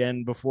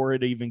Etienne before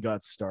it even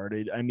got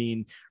started. I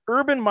mean,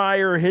 Urban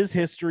Meyer, his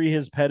history,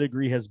 his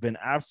pedigree has been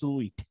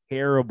absolutely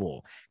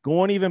terrible.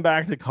 Going even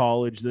back to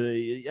college,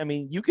 I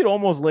mean, you could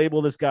almost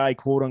label this guy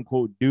quote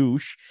unquote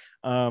douche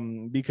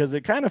because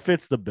it kind of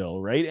fits the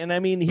bill, right? And I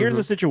mean, here's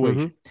the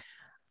situation.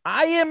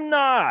 I am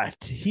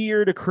not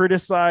here to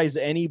criticize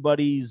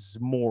anybody's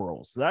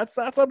morals. That's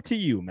up to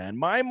you, man.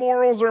 My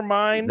morals are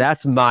mine.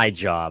 That's my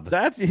job.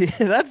 That's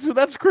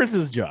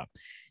Chris's job.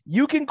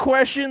 You can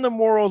question the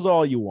morals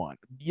all you want.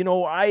 You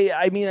know,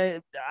 I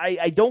mean,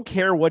 I don't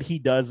care what he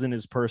does in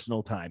his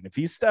personal time. If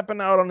he's stepping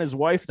out on his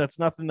wife, that's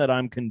nothing that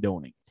I'm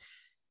condoning.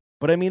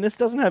 But I mean, this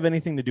doesn't have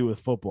anything to do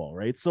with football,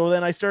 right? So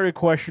then I started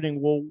questioning,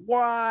 well,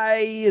 why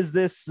is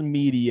this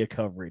media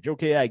coverage?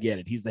 Okay, I get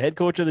it. He's the head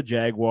coach of the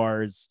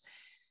Jaguars.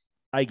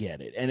 I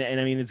get it. And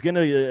I mean, it's going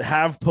to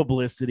have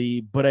publicity,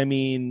 but I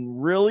mean,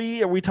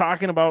 really, are we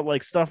talking about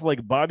like stuff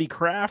like Bobby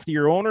Kraft,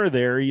 your owner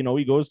there? You know,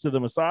 he goes to the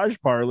massage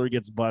parlor,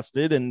 gets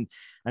busted. And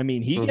I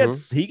mean, he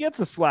gets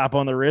a slap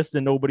on the wrist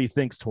and nobody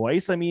thinks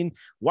twice. I mean,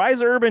 why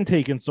is Urban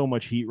taking so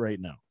much heat right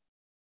now?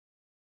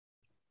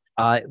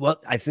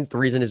 Well, I think the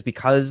reason is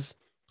because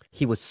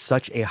he was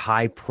such a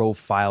high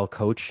profile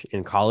coach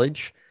in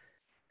college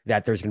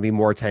that there's going to be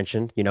more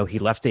attention. You know, he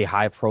left a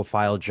high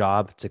profile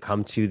job to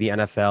come to the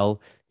NFL.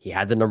 He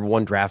had the number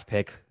 1 draft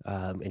pick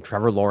in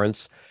Trevor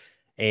Lawrence.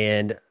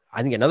 And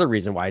I think another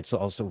reason why it's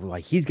also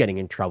like he's getting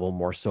in trouble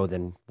more so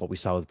than what we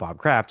saw with Bob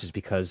Kraft is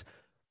because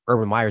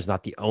Urban Meyer is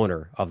not the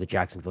owner of the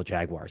Jacksonville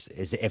Jaguars.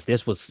 If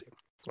this was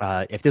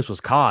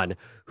Khan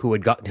who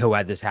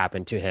had this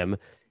happen to him,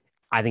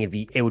 I think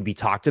it would be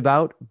talked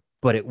about,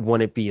 but it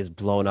wouldn't be as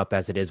blown up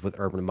as it is with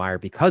Urban Meyer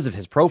because of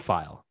his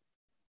profile.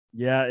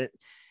 Yeah.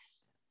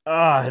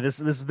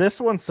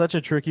 This one's such a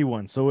tricky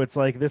one. So it's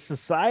like this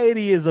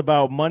society is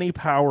about money,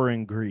 power,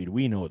 and greed.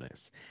 We know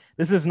this.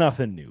 This is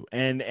nothing new.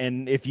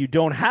 And if you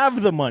don't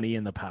have the money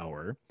and the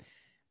power,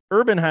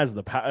 Urban has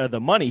the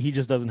money. He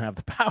just doesn't have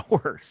the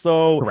power.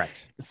 So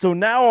correct. So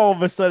now all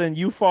of a sudden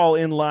you fall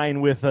in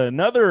line with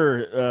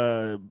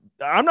another.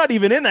 I'm not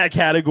even in that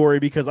category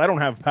because I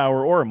don't have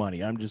power or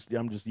money. I'm just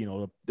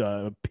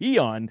a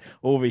peon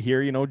over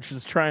here. You know,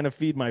 just trying to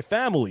feed my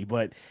family,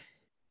 but.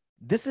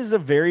 This is a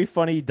very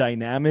funny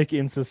dynamic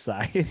in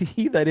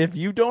society that if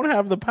you don't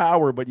have the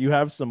power, but you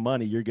have some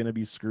money, you're going to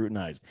be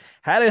scrutinized.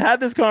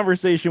 Had this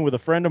conversation with a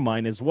friend of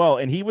mine as well.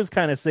 And he was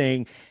kind of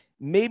saying,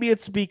 maybe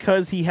it's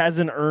because he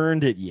hasn't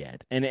earned it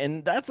yet.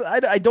 And that's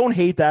I don't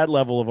hate that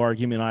level of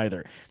argument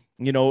either.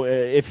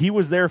 If he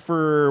was there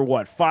for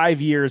what, 5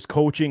 years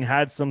coaching,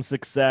 had some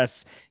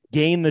success,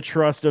 gained the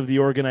trust of the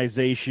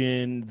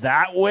organization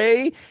that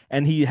way,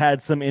 and he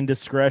had some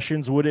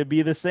indiscretions, would it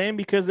be the same?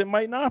 Because it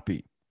might not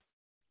be.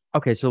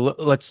 Okay, so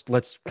let's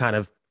kind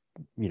of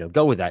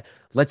go with that.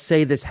 Let's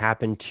say this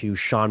happened to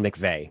Sean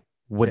McVay.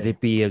 Okay.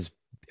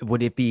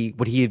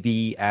 Would he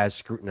be as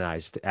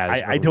scrutinized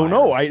as I Urban don't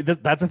know. Meyer is?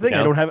 That's the thing.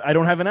 I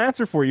don't have an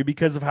answer for you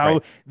because of how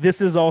Right.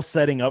 this is all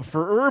setting up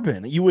for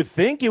Urban. You would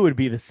think it would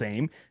be the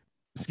same.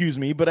 Excuse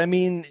me, but I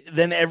mean,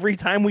 then every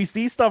time we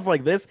see stuff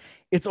like this,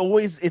 it's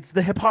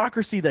the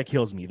hypocrisy that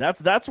kills me.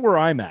 That's where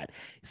I'm at.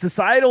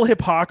 Societal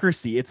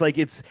hypocrisy. It's like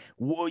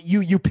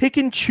you pick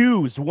and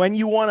choose when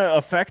you want to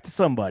affect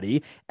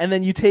somebody, and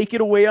then you take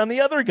it away on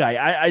the other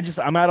guy.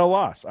 I'm at a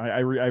loss. I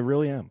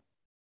really am.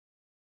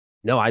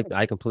 No,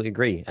 I completely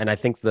agree. And I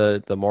think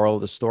the moral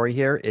of the story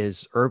here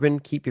is Urban,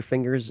 keep your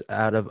fingers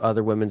out of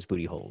other women's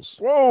booty holes.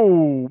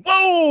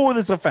 Whoa!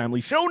 This is a family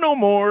show, no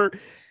more.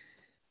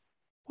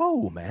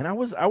 Whoa, man! I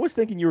was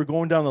thinking you were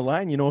going down the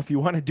line. If you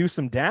want to do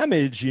some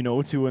damage,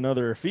 to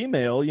another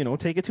female,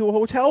 take it to a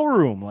hotel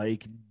room.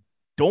 Like,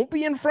 don't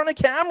be in front of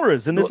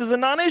cameras. And this Well, is a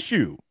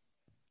non-issue.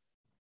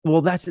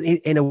 well, that's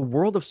in a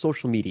world of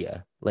social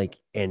media, like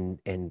and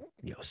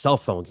cell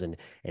phones and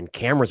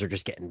cameras are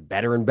just getting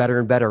better and better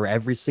and better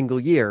every single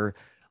year.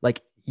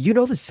 Like,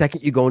 the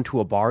second you go into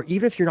a bar,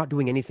 even if you're not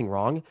doing anything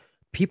wrong,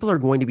 people are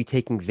going to be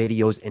taking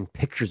videos and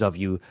pictures of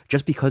you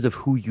just because of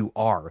who you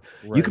are.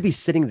 You could Right. be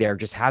sitting there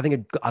just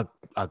having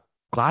a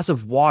glass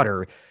of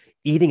water,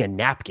 eating a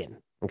napkin.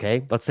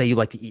 Okay. Let's say you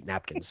like to eat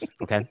napkins.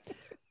 Okay.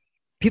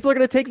 People are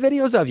going to take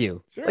videos of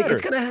you. Like,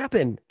 it's Sure. going to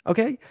happen.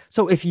 Okay.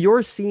 So if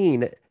you're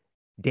seen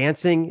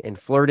dancing and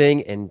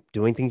flirting and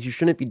doing things you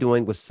shouldn't be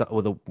doing with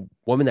a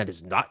woman that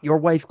is not your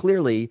wife,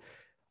 clearly,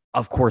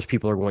 of course,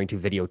 people are going to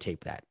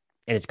videotape that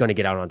and it's going to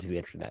get out onto the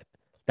internet.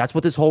 That's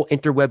what this whole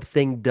interweb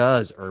thing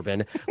does,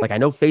 Urban. Like, I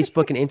know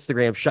Facebook and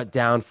Instagram shut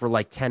down for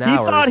like 10 He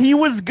thought hours. he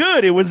was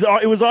good. It was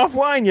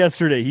offline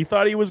yesterday. He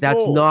thought he was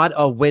That's gold. not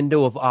a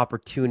window of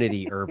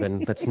opportunity,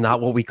 Urban. That's not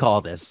what we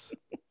call this.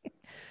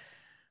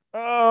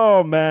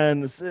 Oh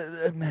man, this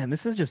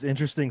is just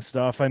interesting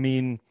stuff. I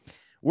mean,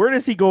 where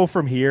does he go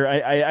from here?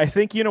 I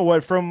think, you know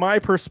what, from my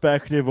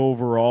perspective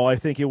overall, I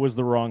think it was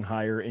the wrong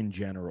hire in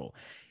general.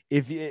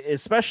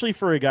 Especially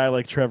for a guy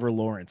like Trevor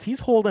Lawrence, he's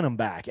holding him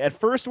back. At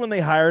first, when they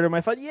hired him, I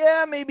thought,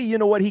 yeah, maybe, you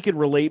know what, he could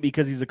relate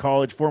because he's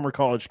a former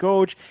college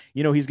coach.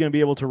 He's going to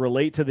be able to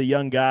relate to the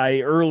young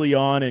guy early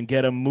on and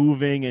get him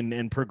moving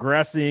and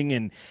progressing,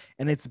 and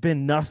it's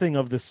been nothing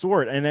of the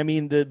sort. And I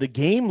mean, the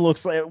game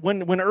looks like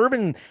when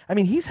Urban, I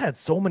mean, he's had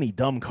so many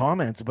dumb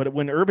comments, but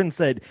when Urban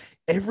said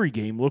every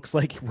game looks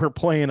like we're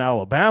playing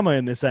Alabama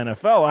in this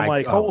NFL, I'm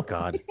like, Oh oh,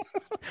 God.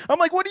 I'm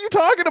like, what are you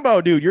talking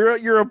about, dude?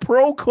 You're a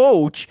pro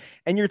coach,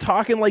 and you're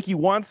talking like you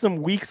want some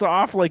weeks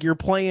off, like you're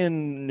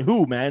playing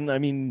who, man? I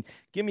mean,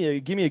 give me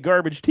a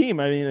garbage team.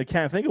 I mean, I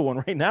can't think of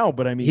one right now,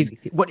 but I mean,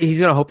 He's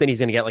gonna hope that he's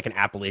gonna get like an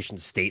Appalachian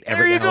State there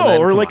every you now and go,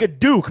 then. or Come like a on.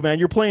 Duke, man.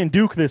 You're playing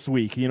Duke this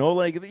week,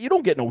 like you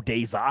don't get no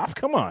days off.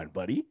 Come on,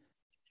 buddy.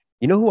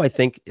 You know who I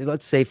think,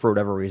 let's say for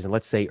whatever reason,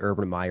 let's say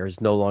Urban Meyer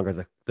is no longer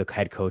the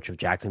head coach of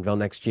Jacksonville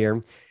next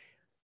year,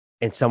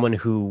 and someone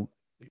who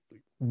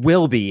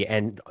will be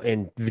and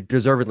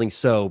deservedly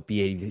so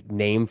be a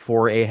name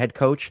for a head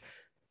coach.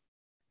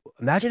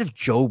 Imagine if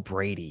Joe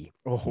Brady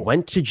Oh,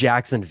 went to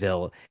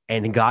Jacksonville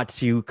and got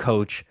to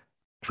coach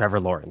Trevor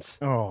Lawrence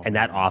oh and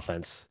that man.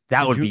 offense.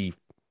 That Would would you? be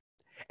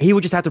he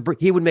would just have to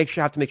he would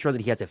have to make sure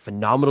that he has a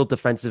phenomenal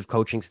defensive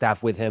coaching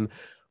staff with him.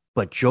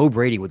 But Joe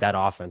Brady with that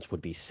offense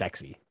would be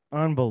sexy.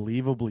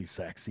 Unbelievably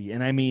sexy.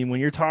 And I mean, when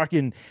you're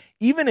talking,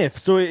 even if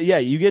so, yeah,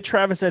 you get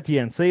Travis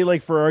Etienne, say,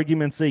 like, for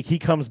argument's sake, he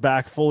comes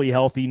back fully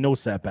healthy, no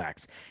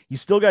setbacks. You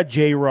still got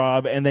J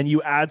Rob, and then you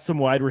add some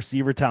wide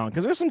receiver talent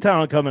because there's some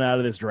talent coming out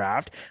of this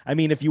draft. I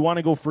mean, if you want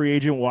to go free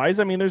agent wise,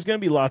 I mean, there's going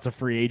to be lots of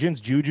free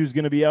agents. Juju's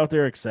going to be out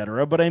there,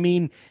 etc. But I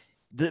mean,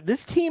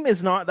 this team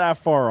is not that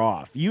far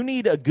off. You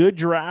need a good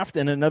draft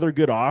and another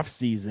good off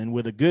season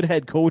with a good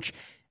head coach,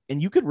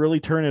 and you could really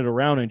turn it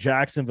around in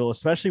Jacksonville,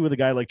 especially with a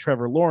guy like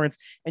Trevor Lawrence.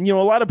 And a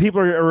lot of people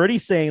are already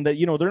saying that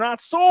they're not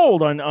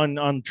sold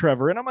on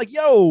Trevor, and I'm like,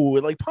 yo,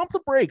 like, pump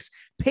the brakes.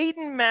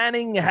 Peyton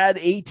Manning had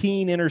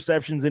 18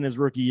 interceptions in his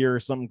rookie year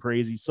or something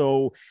crazy.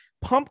 So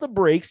pump the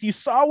brakes. You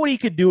saw what he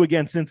could do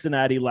against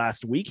Cincinnati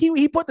last week.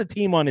 He put the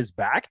team on his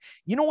back.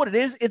 You know what it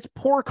is? It's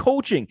poor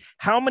coaching.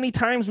 How many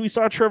times we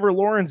saw Trevor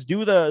Lawrence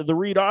do the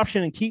read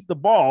option and keep the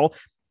ball,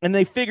 and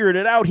they figured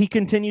it out. He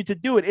continued to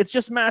do it. It's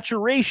just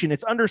maturation.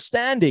 It's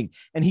understanding.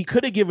 And he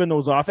could have given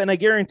those off. And I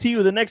guarantee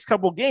you the next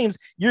couple games,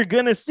 you're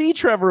going to see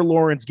Trevor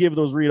Lawrence give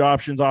those read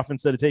options off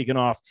instead of taking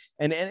off.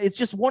 And it's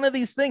just one of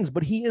these things,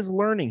 but he is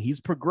learning. He's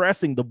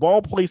progressing. The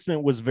ball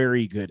placement was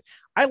very good.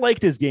 I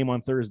liked his game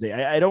on Thursday.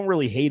 I don't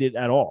really hate it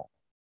at all.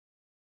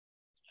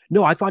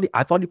 No, I thought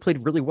he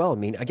played really well. I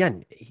mean,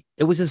 again,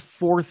 it was his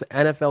fourth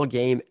NFL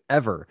game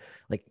ever.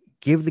 Like,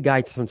 give the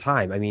guy some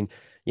time. I mean,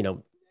 you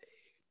know,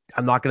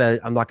 I'm not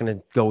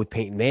gonna go with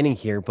Peyton Manning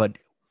here, but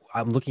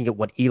I'm looking at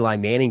what Eli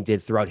Manning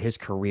did throughout his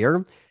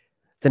career.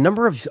 The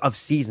number of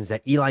seasons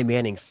that Eli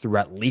Manning threw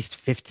at least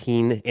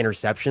 15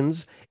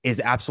 interceptions is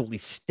absolutely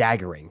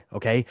staggering.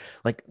 Okay.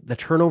 Like the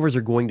turnovers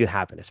are going to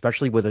happen,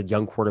 especially with a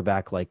young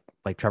quarterback like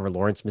Trevor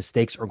Lawrence.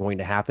 Mistakes are going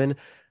to happen,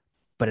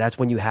 but that's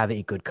when you have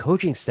a good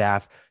coaching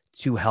staff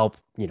to help,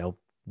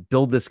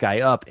 build this guy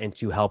up and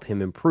to help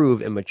him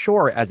improve and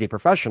mature as a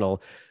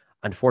professional.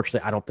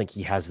 Unfortunately, I don't think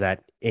he has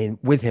that in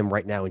with him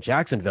right now in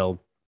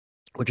Jacksonville,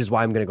 which is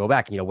why I'm going to go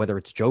back. Whether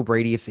it's Joe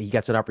Brady, if he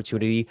gets an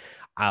opportunity,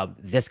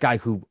 this guy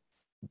who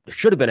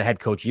should have been a head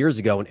coach years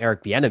ago, and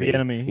Eric Bieniemy,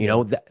 Bieniemy,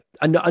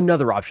 yeah.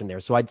 another option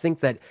there. So I think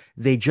that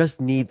they just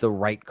need the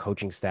right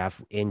coaching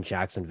staff in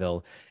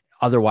Jacksonville.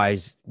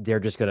 Otherwise, they're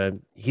just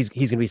he's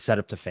gonna be set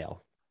up to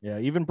fail. Yeah,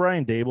 even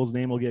Brian Dable's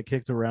name will get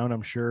kicked around,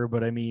 I'm sure.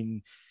 But I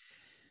mean,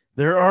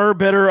 there are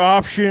better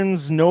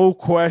options, no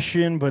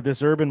question. But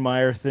this Urban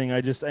Meyer thing,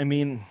 I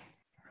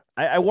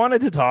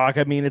wanted to talk.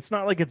 I mean, it's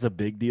not like it's a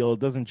big deal.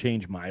 It doesn't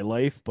change my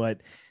life,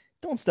 but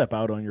don't step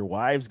out on your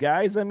wives,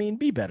 guys. I mean,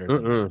 be better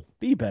than that.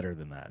 Be better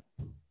than that.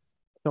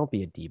 Don't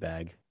be a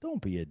D-bag.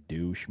 Don't be a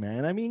douche,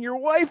 man. I mean, your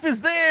wife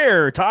is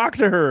there. Talk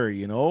to her,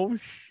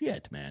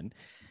 Shit, man.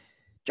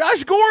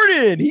 Josh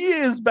Gordon, he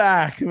is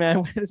back,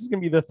 man. This is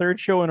going to be the third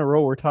show in a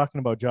row we're talking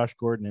about Josh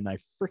Gordon, and I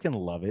freaking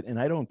love it, and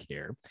I don't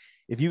care.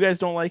 If you guys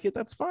don't like it,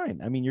 that's fine.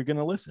 I mean, you're going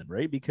to listen,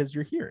 right? Because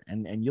you're here,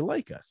 and you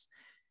like us.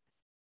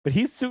 But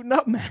he's suiting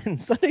up, man.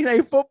 Sunday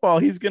Night Football,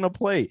 he's going to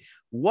play.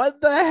 What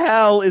the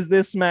hell is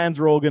this man's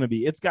role going to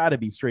be? It's got to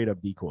be straight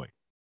up decoy.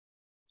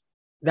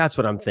 That's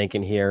what I'm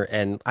thinking here.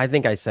 And I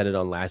think I said it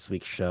on last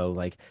week's show.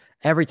 Like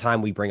every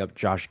time we bring up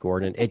Josh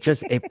Gordon,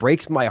 it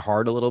breaks my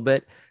heart a little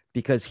bit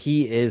because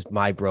he is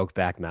my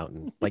Brokeback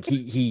Mountain. Like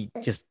he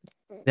just,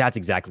 that's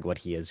exactly what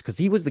he is. Because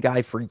he was the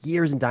guy for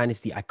years in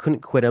Dynasty. I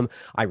couldn't quit him.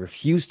 I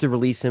refused to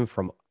release him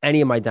from any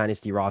of my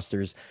Dynasty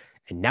rosters.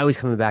 And now he's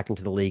coming back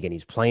into the league and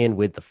he's playing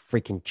with the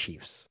freaking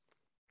Chiefs.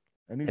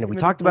 And we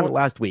talked about it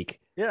last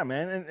week. Yeah,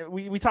 man. And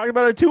we talked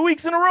about it 2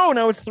 weeks in a row.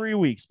 Now it's 3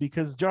 weeks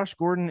because Josh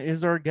Gordon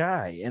is our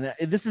guy. And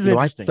this is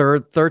interesting.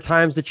 Third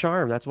time's the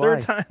charm. That's why.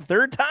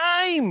 Third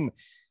time.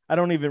 I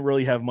don't even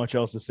really have much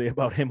else to say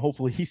about him.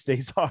 Hopefully he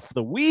stays off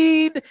the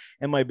weed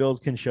and my Bills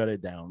can shut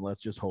it down.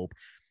 Let's just hope.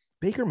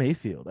 Baker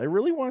Mayfield. I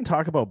really want to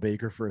talk about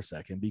Baker for a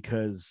second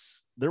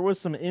because there was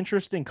some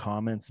interesting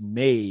comments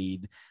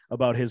made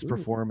about his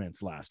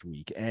performance last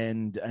week.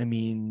 And I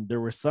mean,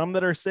 there were some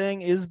that are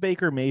saying, is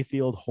Baker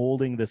Mayfield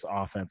holding this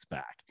offense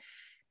back?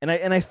 And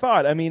I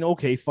thought, I mean,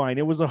 okay, fine.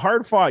 It was a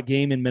hard fought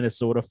game in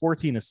Minnesota,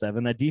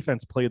 14-7. That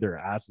defense played their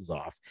asses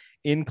off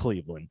in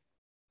Cleveland.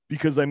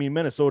 Because, I mean,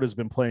 Minnesota's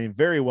been playing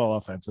very well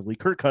offensively.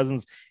 Kirk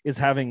Cousins is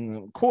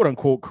having quote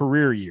unquote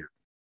career year.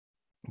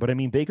 But I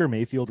mean, Baker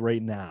Mayfield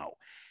right now,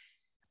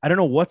 I don't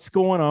know what's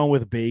going on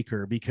with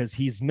Baker because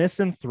he's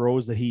missing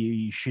throws that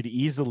he should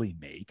easily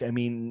make. I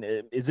mean,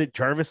 is it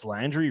Jarvis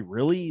Landry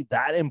really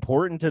that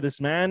important to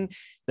this man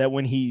that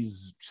when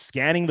he's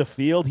scanning the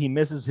field, he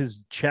misses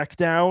his check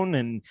down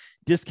and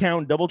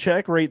discount double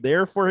check right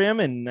there for him?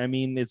 And I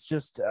mean, it's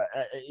just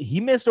he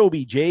missed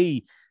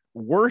OBJ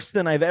worse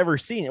than I've ever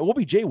seen.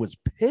 OBJ was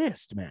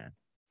pissed, man.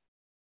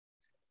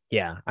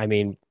 Yeah, I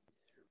mean,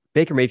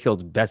 Baker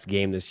Mayfield's best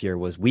game this year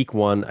was week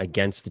 1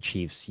 against the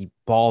Chiefs. He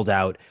balled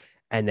out.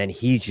 And then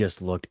he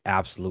just looked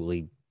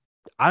absolutely,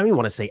 I don't even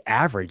want to say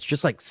average,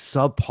 just like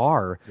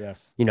subpar.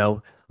 Yes.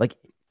 Like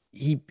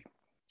he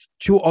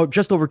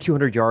just over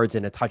 200 yards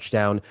and a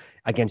touchdown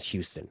against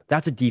Houston.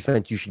 That's a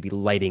defense you should be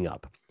lighting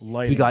up.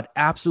 He got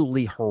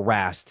absolutely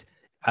harassed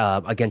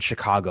against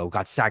Chicago,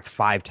 got sacked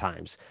 5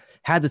 times,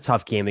 had the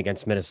tough game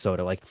against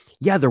Minnesota. Like,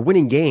 yeah, they're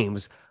winning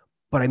games,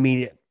 but I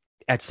mean,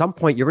 at some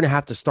point, you're going to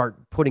have to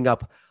start putting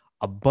up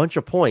a bunch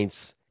of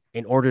points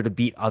in order to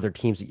beat other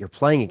teams that you're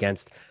playing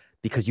against.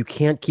 Because you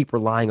can't keep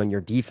relying on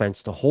your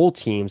defense to hold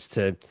teams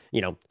to,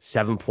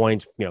 7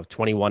 points,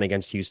 21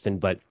 against Houston.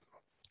 But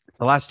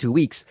the last 2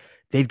 weeks,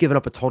 they've given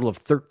up a total of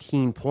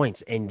 13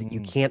 points, and you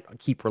can't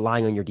keep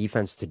relying on your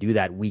defense to do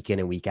that week in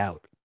and week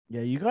out.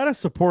 Yeah, you got to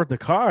support the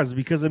cause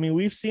because, I mean,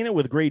 we've seen it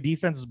with great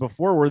defenses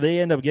before where they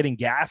end up getting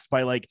gassed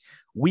by like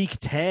week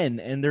 10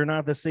 and they're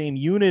not the same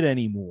unit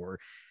anymore.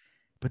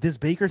 But this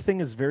Baker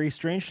thing is very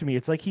strange to me.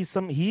 It's like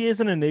he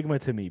is an enigma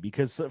to me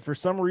because for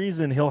some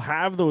reason he'll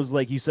have those,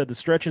 like you said, the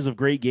stretches of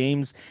great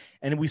games.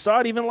 And we saw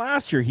it even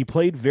last year. He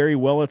played very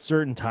well at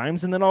certain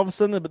times. And then all of a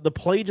sudden the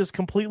play just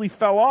completely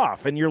fell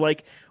off. And you're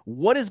like,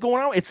 what is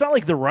going on? It's not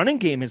like the running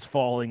game is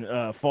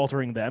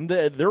faltering them.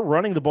 They're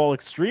running the ball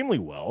extremely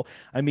well.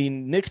 I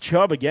mean, Nick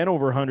Chubb, again,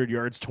 over 100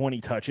 yards,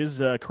 20 touches.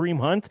 Kareem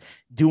Hunt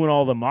doing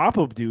all the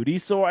mop-up duty.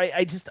 So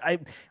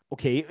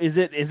okay, is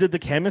it the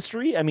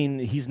chemistry? I mean,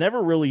 he's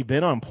never really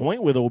been on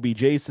point with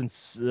OBJ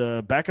since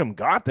Beckham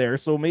got there.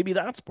 So maybe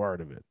that's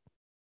part of it.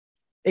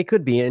 It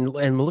could be.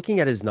 And looking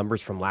at his numbers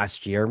from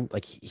last year,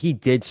 like he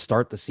did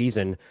start the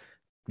season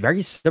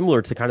very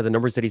similar to kind of the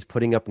numbers that he's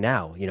putting up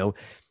now.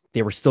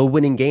 they were still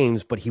winning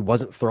games, but he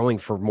wasn't throwing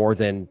for more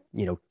than,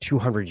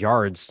 200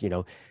 yards.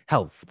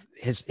 Hell,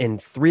 in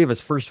 3 of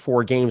his first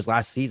 4 games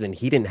last season,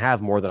 he didn't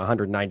have more than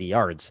 190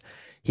 yards.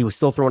 He was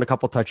still throwing a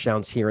couple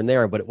touchdowns here and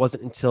there, but it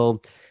wasn't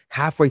until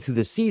halfway through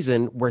the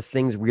season where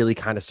things really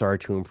kind of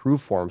started to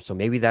improve for him. So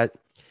maybe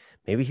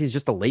he's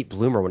just a late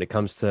bloomer when it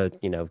comes to,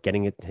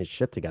 getting his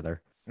shit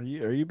together. Are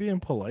you being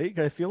polite?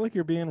 I feel like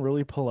you're being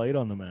really polite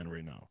on the man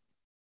right now.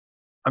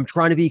 I'm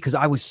trying to be, because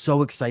I was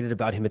so excited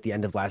about him at the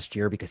end of last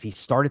year, because he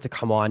started to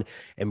come on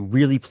and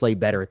really play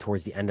better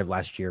towards the end of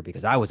last year,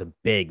 because I was a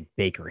big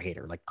Baker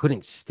hater, like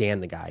couldn't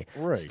stand the guy.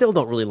 Right. Still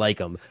don't really like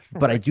him,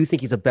 but I do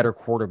think he's a better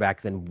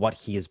quarterback than what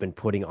he has been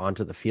putting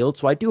onto the field.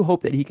 So I do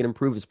hope that he can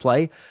improve his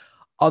play.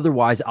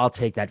 Otherwise, I'll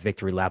take that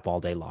victory lap all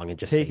day long and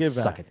just say,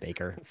 suck it,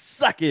 Baker.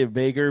 Suck it,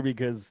 Baker,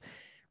 because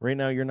right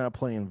now you're not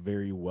playing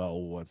very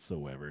well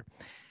whatsoever.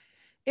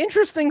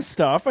 Interesting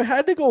stuff. I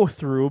had to go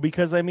through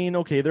because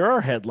okay, there are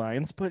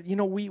headlines, but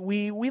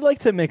we like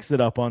to mix it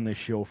up on this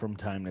show from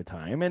time to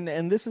time,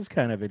 and this is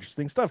kind of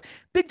interesting stuff.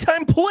 Big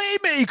time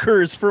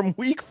playmakers from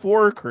week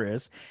 4,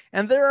 Chris,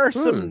 and there are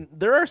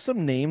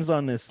some names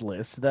on this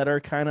list that are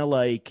kind of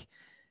like,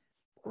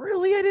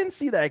 really, I didn't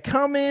see that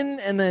coming,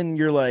 and then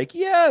you're like,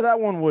 yeah, that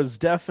one was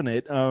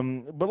definite.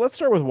 But let's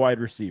start with wide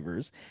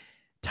receivers.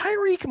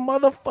 Tyreek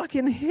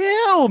motherfucking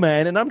Hill,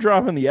 man, and I'm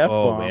dropping the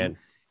F-bomb. Man.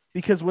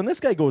 Because when this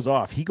guy goes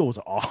off, he goes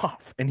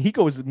off, and he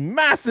goes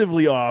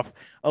massively off.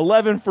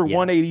 11 for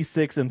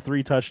 186 and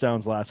 3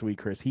 touchdowns last week,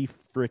 Chris. He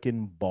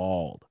freaking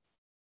balled.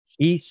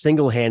 He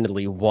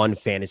single-handedly won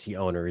fantasy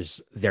owners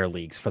their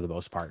leagues for the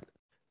most part.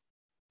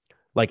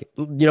 Like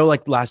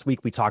last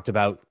week we talked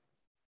about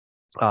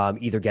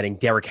either getting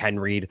Derrick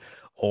Henry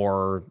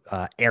or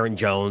Aaron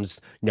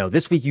Jones. No,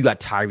 this week you got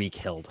Tyreek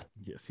Hill.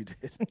 Yes, you did.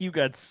 You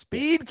got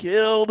speed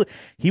killed.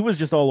 He was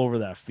just all over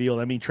that field.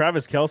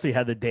 Travis Kelce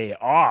had the day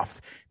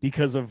off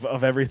because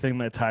of everything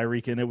that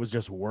Tyreek, and it was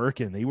just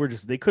working.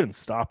 They couldn't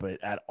stop it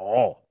at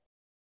all.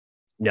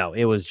 No,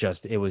 it was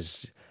just a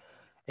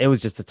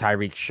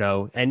Tyreek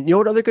show. And you know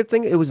what other good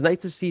thing? It was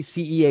nice to see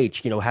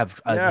CEH, have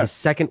his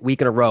second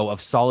week in a row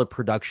of solid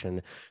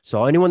production.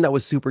 So anyone that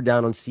was super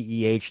down on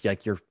CEH,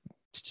 like, you're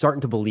starting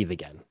to believe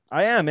again.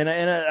 I am, and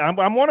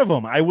I'm one of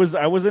them. I was a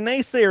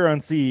naysayer on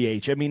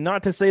CEH.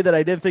 Not to say that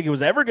I didn't think it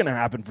was ever going to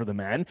happen for the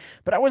man,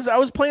 but I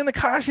was playing the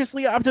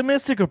cautiously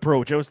optimistic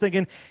approach. I was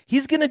thinking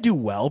he's going to do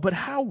well, but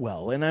how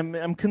well? And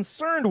I'm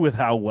concerned with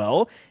how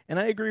well. And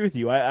I agree with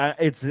you.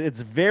 It's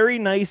very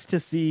nice to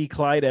see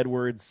Clyde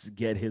Edwards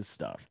get his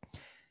stuff.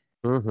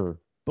 Mm-hmm.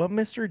 But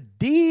Mr.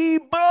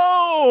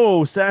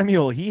 Deebo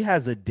Samuel, he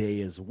has a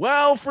day as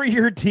well for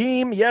your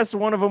team. Yes,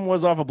 one of them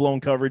was off a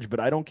blown coverage, but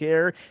I don't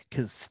care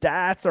because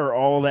stats are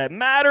all that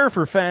matter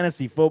for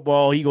fantasy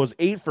football. He goes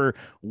 8 for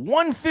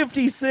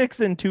 156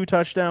 and 2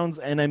 touchdowns.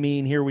 And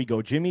here we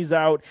go. Jimmy's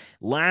out.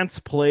 Lance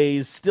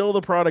plays. Still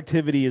the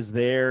productivity is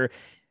there.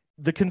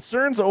 The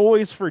concerns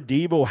always for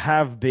Deebo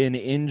have been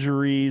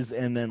injuries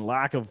and then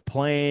lack of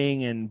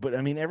playing. But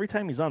every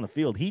time he's on the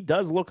field, he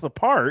does look the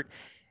part.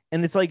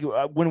 And it's like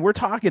when we're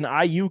talking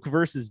Ayuk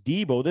versus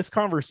Deebo, this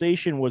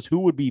conversation was who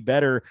would be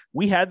better.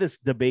 We had this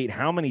debate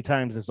how many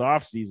times this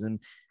offseason.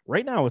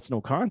 Right now, it's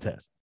no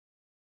contest.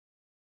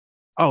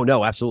 Oh,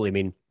 no,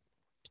 absolutely.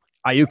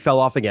 Ayuk fell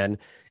off again,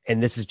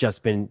 and this has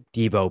just been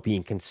Deebo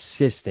being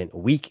consistent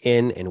week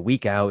in and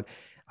week out.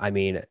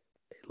 We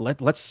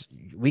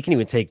can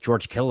even take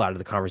George Kittle out of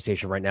the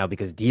conversation right now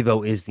because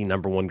Deebo is the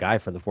number 1 guy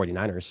for the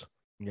 49ers.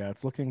 Yeah,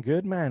 it's looking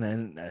good, man.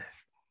 And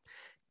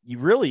you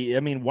really,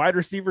 wide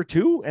receiver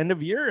 2, end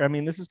of year.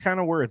 This is kind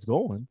of where it's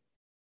going.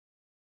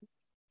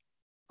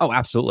 Oh,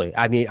 absolutely.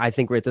 I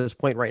think we're at this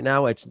point right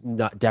now. It's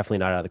definitely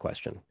not out of the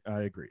question.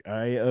 I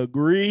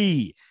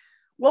agree.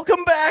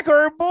 Welcome back,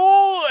 our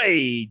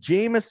boy,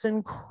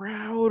 Jamison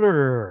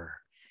Crowder.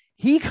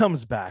 He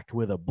comes back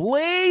with a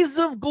blaze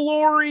of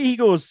glory. He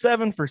goes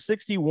 7 for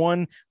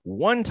 61,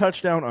 1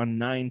 touchdown on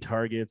 9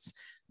 targets.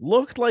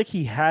 Looked like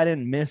he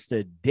hadn't missed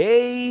a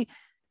day.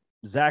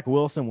 Zach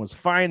Wilson was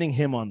finding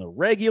him on the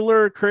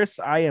regular. Chris,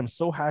 I am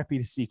so happy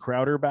to see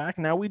Crowder back.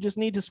 Now we just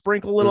need to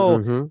sprinkle a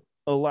little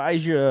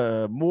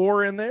Elijah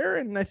Moore in there,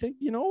 and I think,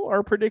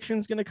 our prediction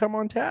is going to come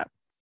on tap.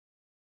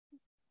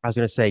 I was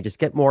going to say, just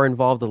get more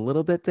involved a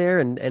little bit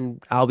there,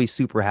 and I'll be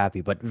super happy.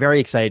 But very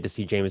excited to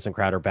see Jamison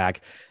Crowder back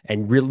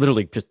and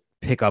literally just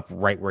pick up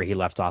right where he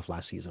left off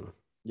last season.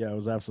 Yeah, it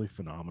was absolutely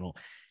phenomenal.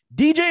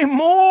 DJ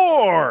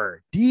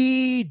Moore,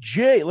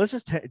 DJ. Let's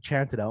just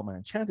chant it out,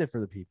 man. Chant it for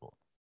the people.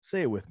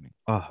 Say it with me.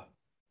 Oh.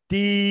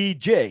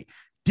 DJ.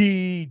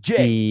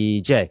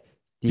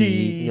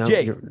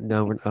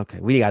 No, okay.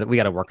 We got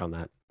to work on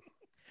that.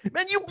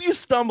 Man, you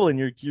stumble and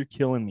you're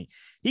killing me.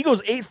 He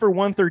goes 8 for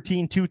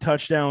 113, 2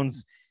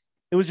 touchdowns.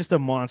 It was just a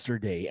monster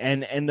day.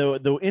 And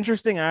the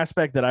interesting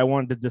aspect that I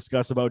wanted to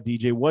discuss about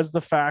DJ was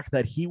the fact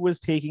that he was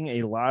taking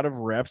a lot of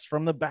reps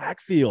from the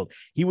backfield.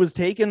 He was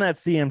taking that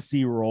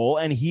CMC role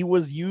and he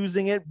was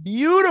using it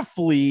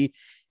beautifully.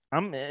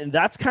 And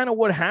that's kind of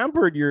what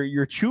hampered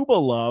your Chuba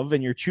love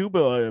and your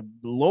Chuba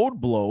load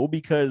blow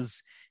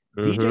because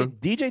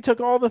DJ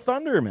took all the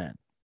thunder, man.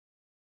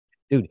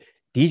 Dude,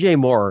 DJ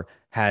Moore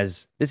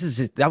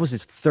that was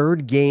his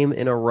third game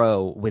in a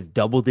row with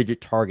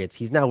double-digit targets.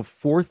 He's now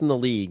fourth in the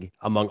league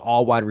among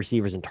all wide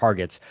receivers in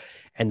targets.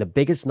 And the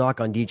biggest knock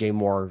on DJ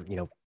Moore,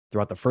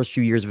 throughout the first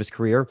few years of his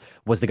career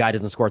was the guy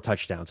doesn't score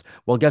touchdowns.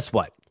 Well, guess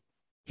what?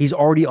 He's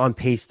already on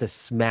pace to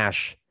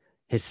smash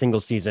his single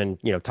season,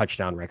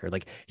 touchdown record.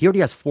 Like he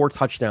already has 4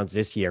 touchdowns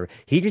this year.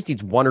 He just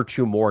needs 1 or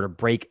 2 more to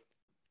break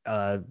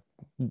uh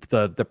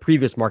the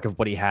previous mark of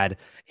what he had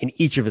in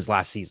each of his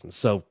last seasons.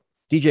 So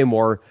DJ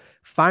Moore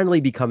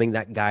finally becoming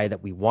that guy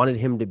that we wanted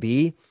him to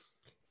be.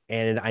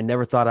 And I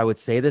never thought I would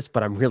say this,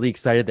 but I'm really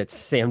excited that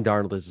Sam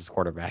Darnold is his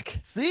quarterback.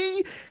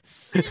 See,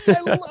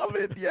 I love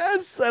it.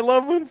 Yes, I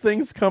love when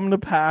things come to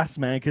pass,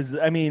 man. Because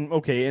I mean,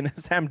 okay, and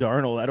Sam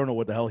Darnold, I don't know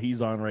what the hell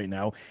he's on right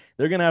now.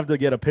 They're gonna have to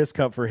get a piss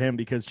cup for him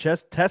because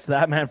test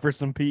that man for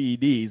some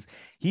PEDs.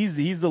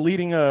 He's the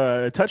leading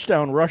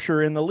touchdown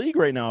rusher in the league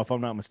right now, if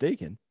I'm not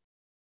mistaken.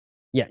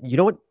 Yeah, you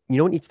know what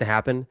needs to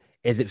happen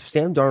is if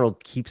Sam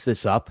Darnold keeps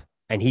this up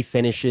and he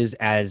finishes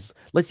as,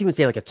 let's even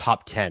say, like a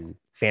top 10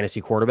 fantasy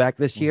quarterback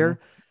this year,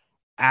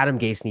 Adam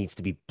Gase needs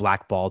to be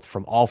blackballed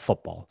from all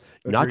football,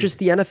 not Agreed. just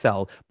the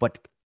NFL,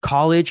 but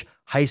college,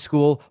 high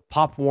school,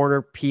 Pop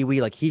Warner, Pee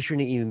Wee. Like he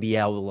shouldn't even be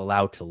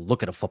allowed to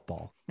look at a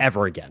football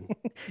ever again.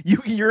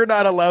 You're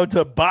not allowed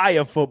to buy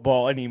a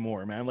football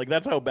anymore, man. Like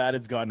that's how bad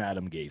it's gotten,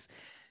 Adam Gase.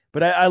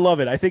 But I love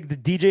it. I think the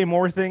DJ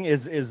Moore thing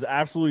is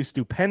absolutely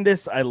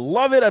stupendous. I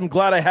love it. I'm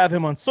glad I have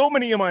him on so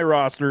many of my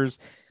rosters.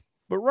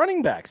 But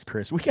running backs,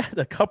 Chris, we got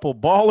a couple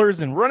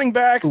ballers and running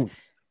backs. Ooh,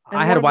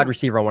 And I had a wide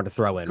receiver I wanted to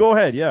throw in. Go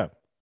ahead, yeah. And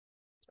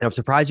I'm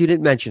surprised you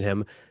didn't mention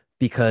him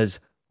because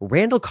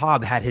Randall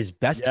Cobb had his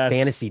best Yes.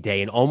 fantasy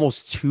day in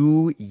almost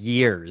 2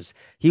 years.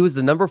 He was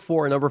the number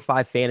 4 and number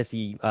 5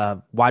 fantasy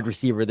wide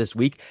receiver this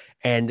week.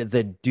 And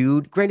the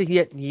dude, granted,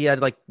 he had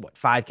like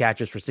 5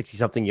 catches for 60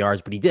 something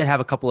yards, but he did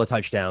have a couple of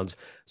touchdowns.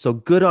 So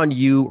good on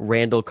you,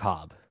 Randall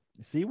Cobb.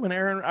 See, when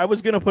I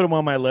was gonna put him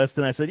on my list,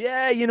 and I said,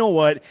 yeah, you know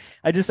what?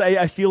 I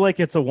feel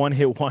like it's a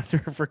one-hit wonder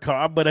for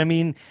Cobb, but I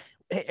mean,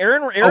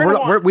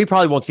 We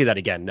probably won't see that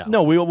again.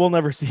 No, we'll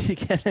never see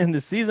it again in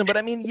the season. But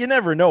I mean, you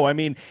never know. I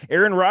mean,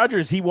 Aaron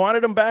Rodgers, he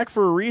wanted him back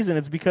for a reason.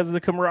 It's because of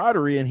the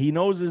camaraderie, and he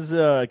knows his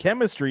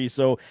chemistry.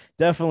 So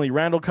definitely,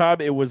 Randall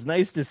Cobb. It was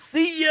nice to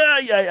see ya.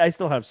 I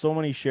still have so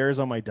many shares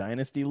on my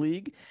dynasty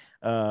league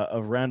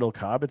of Randall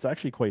Cobb. It's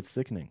actually quite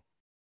sickening.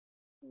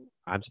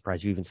 I'm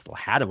surprised you even still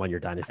had him on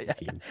your dynasty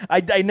team.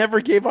 I never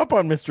gave up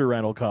on Mr.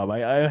 Randall Cobb.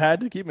 I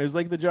had to keep him. It was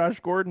like the Josh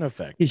Gordon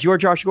effect. He's your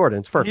Josh Gordon.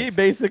 It's perfect. He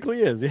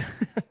basically is.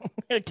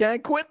 I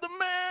can't quit the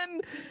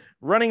man.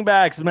 Running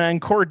backs, man.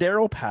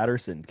 Cordero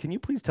Patterson. Can you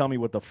please tell me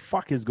what the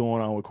fuck is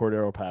going on with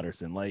Cordero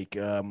Patterson? Like,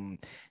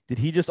 did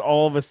he just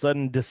all of a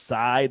sudden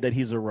decide that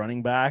he's a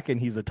running back and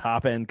he's a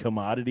top end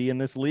commodity in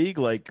this league?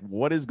 Like,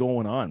 what is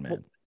going on,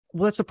 man?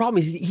 Well, that's the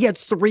problem. He had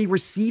 3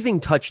 receiving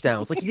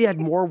touchdowns. Like he had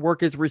more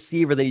work as a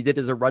receiver than he did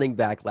as a running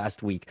back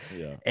last week.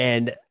 Yeah.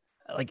 And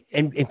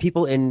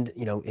people in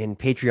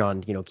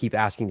Patreon, keep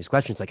asking these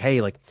questions like,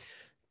 hey, like,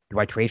 do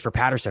I trade for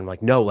Patterson? I'm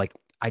like, no, like,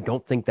 I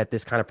don't think that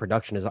this kind of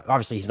production is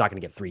obviously he's not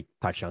going to get 3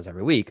 touchdowns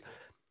every week,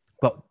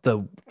 but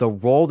the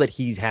role that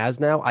he has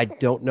now, I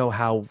don't know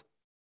how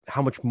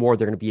much more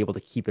they're going to be able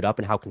to keep it up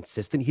and how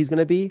consistent he's going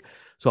to be.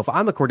 So if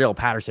I'm a Cordell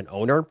Patterson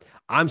owner,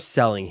 I'm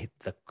selling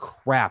the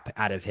crap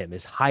out of him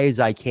as high as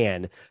I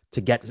can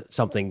to get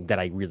something that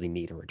I really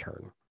need in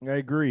return. I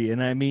agree.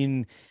 And I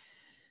mean,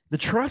 the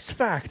trust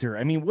factor.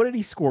 I mean, what did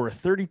he score?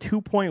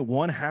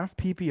 32.1 half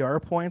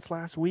PPR points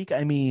last week.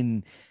 I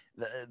mean,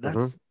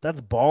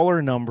 that's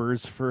baller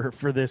numbers for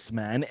this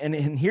man. And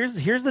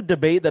here's the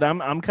debate that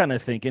I'm kind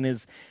of thinking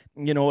is,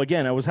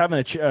 again, I was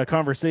having a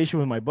conversation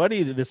with my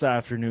buddy this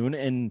afternoon,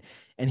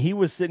 and he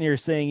was sitting here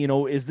saying,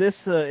 is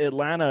this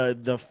Atlanta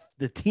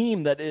the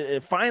team that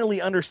it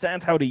finally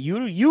understands how to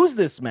use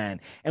this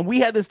man? And we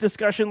had this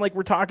discussion like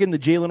we're talking the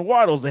Jalen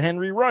Waddles, the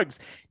Henry Ruggs.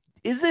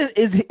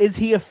 Is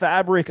he a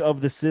fabric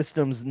of the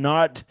systems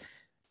not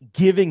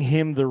giving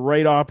him the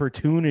right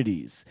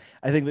opportunities?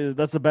 I think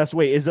that's the best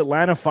way. Is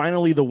Atlanta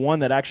finally the one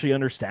that actually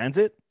understands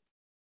it?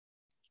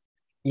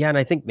 Yeah, and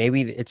I think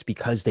maybe it's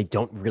because they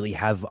don't really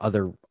have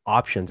other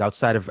options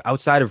outside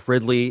of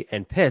Ridley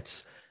and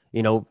Pitts.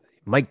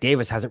 Mike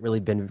Davis hasn't really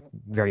been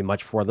very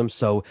much for them,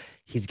 so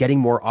he's getting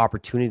more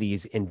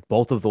opportunities in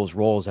both of those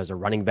roles as a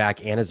running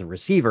back and as a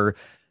receiver,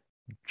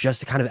 just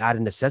to kind of add a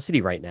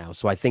necessity right now.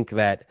 So I think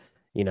that,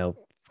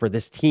 for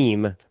this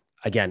team,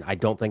 again, I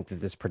don't think that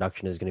this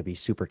production is going to be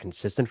super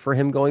consistent for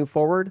him going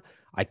forward.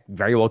 I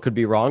very well could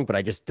be wrong, but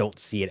I just don't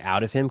see it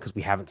out of him because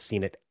we haven't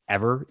seen it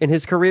ever in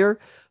his career.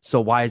 So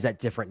why is that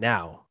different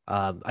now?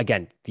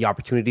 Again, the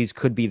opportunities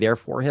could be there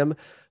for him,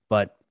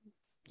 but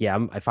yeah,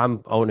 if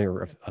I'm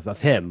owner of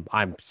him,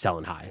 I'm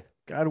selling high.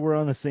 God, we're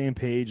on the same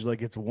page.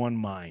 Like it's one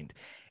mind.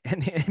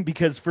 And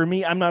because for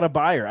me, I'm not a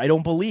buyer. I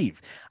don't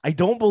believe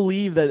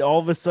that all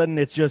of a sudden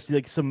it's just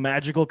like some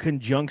magical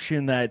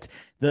conjunction that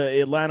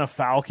the Atlanta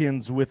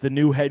Falcons with the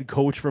new head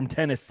coach from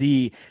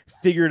Tennessee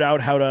figured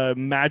out how to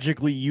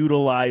magically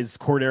utilize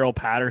Cordero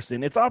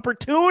Patterson. It's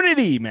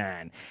opportunity,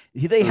 man.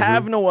 They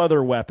have no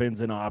other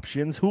weapons and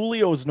options.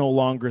 Julio's no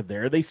longer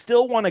there. They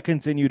still want to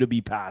continue to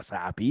be pass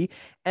happy,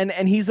 and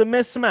he's a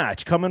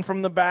mismatch coming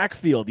from the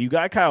backfield. You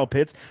got Kyle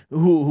Pitts,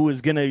 who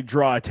is going to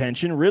draw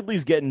attention.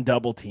 Ridley's getting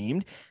double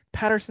teamed.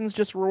 Patterson's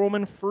just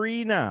roaming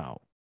free now.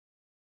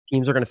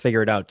 Teams are going to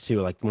figure it out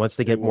too. Like once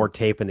they get more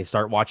tape and they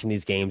start watching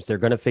these games, they're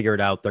going to figure it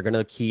out. They're going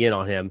to key in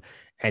on him,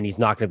 and he's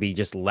not going to be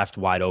just left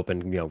wide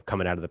open,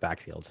 coming out of the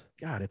backfield.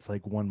 God, it's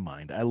like one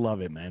mind. I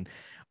love it, man.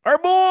 Our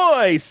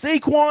boy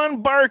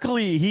Saquon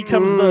Barkley, he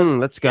comes.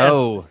 Let's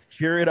go. Yes,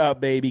 cheer it up,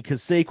 baby,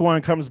 because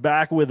Saquon comes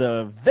back with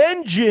a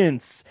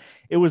vengeance.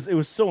 It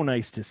was so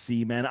nice to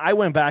see, man. I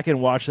went back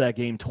and watched that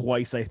game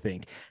twice, I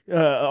think.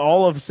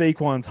 All of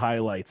Saquon's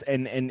highlights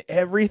and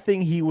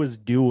everything he was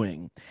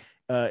doing.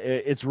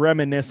 It's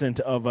reminiscent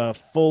of a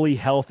fully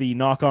healthy,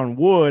 knock on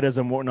wood, as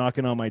I'm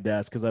knocking on my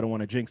desk because I don't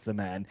want to jinx the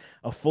man,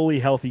 a fully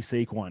healthy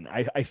Saquon.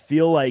 I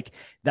feel like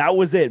that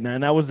was it, man.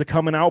 That was the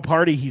coming out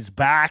party. He's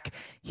back.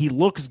 He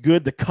looks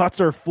good. The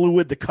cuts are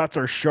fluid. The cuts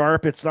are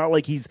sharp. It's not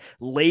like he's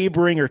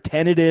laboring or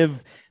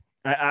tentative.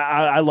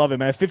 I love it,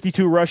 man.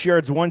 52 rush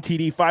yards, 1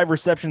 TD, 5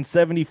 receptions,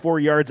 74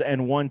 yards,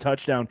 and 1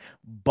 touchdown.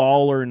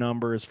 Baller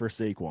numbers for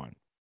Saquon.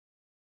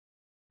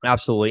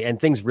 Absolutely. And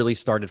things really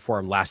started for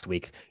him last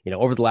week.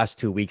 Over the last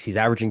 2 weeks, he's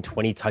averaging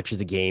 20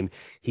 touches a game.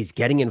 He's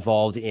getting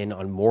involved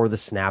on more of the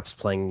snaps,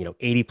 playing,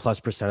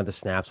 80+% of the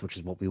snaps, which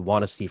is what we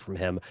want to see from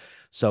him.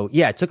 So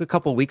yeah, it took a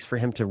couple of weeks for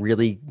him to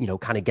really,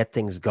 kind of get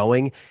things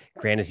going.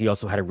 Granted, he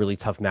also had a really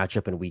tough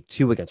matchup in week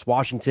 2 against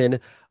Washington,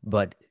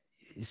 but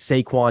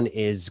Saquon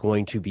is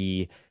going to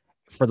be,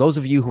 for those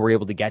of you who were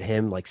able to get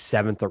him like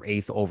 7th or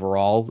 8th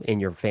overall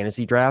in your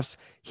fantasy drafts,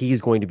 he's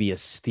going to be a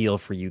steal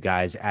for you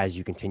guys as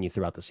you continue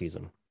throughout the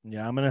season.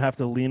 Yeah, I'm going to have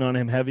to lean on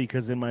him heavy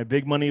because in my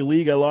big money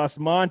league, I lost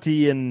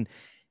Monty, and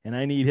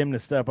I need him to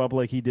step up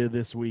like he did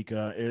this week.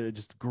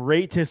 Just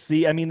great to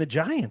see. I mean, the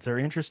Giants are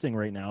interesting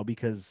right now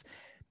because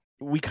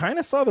we kind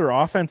of saw their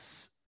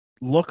offense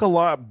look a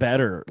lot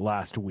better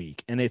last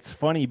week. And it's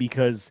funny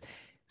because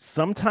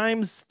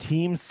sometimes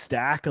teams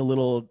stack a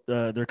little,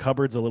 their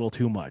cupboards a little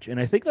too much. And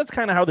I think that's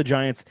kind of how the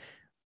Giants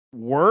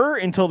were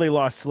until they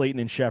lost Slayton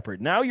and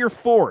Shepard. Now you're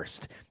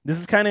forced. This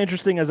is kind of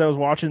interesting as I was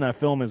watching that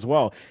film as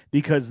well,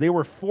 because they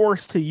were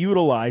forced to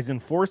utilize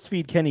and force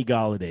feed Kenny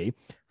Golladay,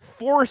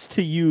 forced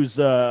to use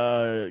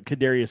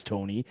Kadarius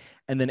Toney,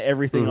 and then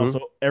everything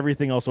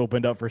else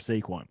opened up for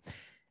Saquon.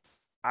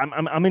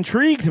 I'm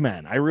intrigued,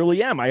 man. I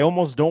really am. I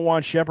almost don't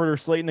want Shepard or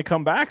Slayton to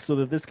come back so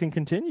that this can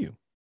continue.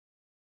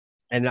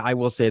 And I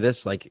will say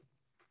this, like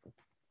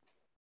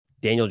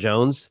Daniel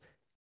Jones,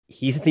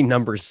 he's the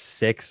number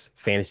 6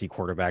 fantasy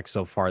quarterback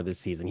so far this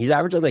season. He's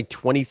averaging like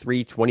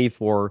 23,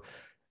 24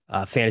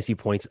 fantasy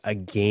points a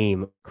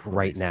game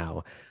right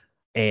now.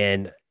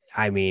 And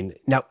I mean,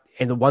 now,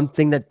 and the one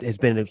thing that has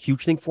been a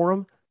huge thing for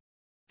him,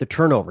 the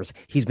turnovers.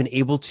 He's been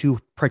able to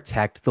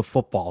protect the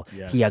football.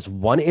 Yes. He has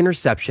 1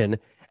 interception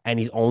and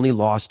he's only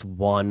lost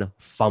 1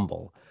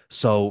 fumble.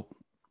 So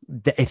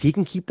if he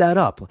can keep that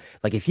up,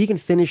 like if he can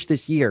finish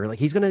this year, like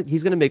he's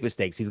gonna make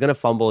mistakes. He's gonna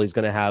fumble. He's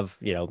gonna have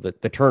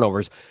the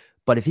turnovers.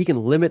 But if he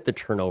can limit the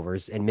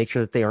turnovers and make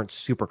sure that they aren't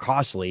super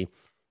costly,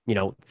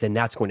 then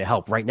that's going to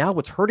help. Right now,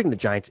 what's hurting the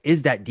Giants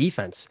is that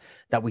defense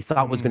that we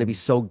thought was going to be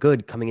so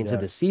good coming into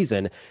the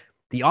season.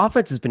 The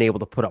offense has been able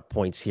to put up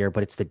points here,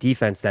 but it's the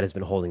defense that has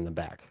been holding them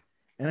back.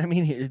 And I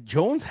mean,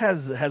 Jones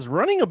has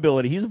running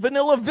ability. He's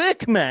Vanilla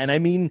Vic, man. I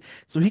mean,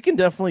 so he can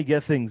definitely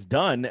get things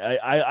done.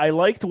 I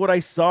liked what I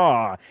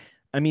saw.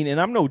 I mean,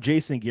 and I'm no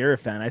Jason Garrett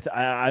fan.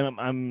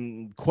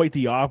 I'm quite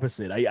the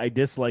opposite. I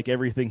dislike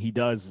everything he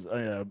does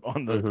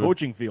on the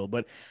coaching field,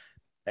 but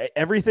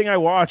everything I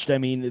watched, I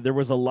mean, there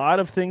was a lot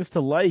of things to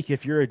like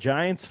if you're a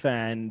Giants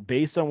fan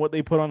based on what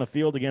they put on the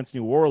field against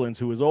New Orleans,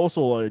 who is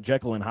also a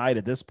Jekyll and Hyde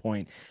at this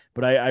point.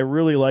 But I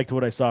really liked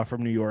what I saw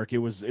from New York. It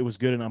was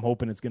good, and I'm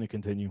hoping it's going to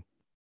continue.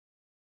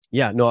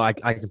 Yeah, no, I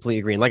completely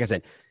agree. And like I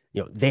said,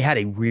 they had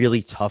a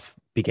really tough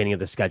beginning of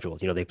the schedule.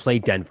 They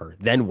played Denver,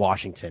 then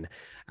Washington.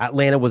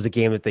 Atlanta was a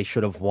game that they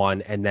should have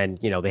won. And then,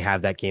 they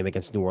have that game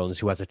against New Orleans,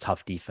 who has a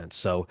tough defense.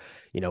 So,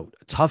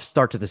 tough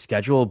start to the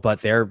schedule, but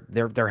they're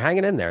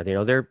hanging in there.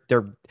 They're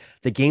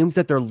the games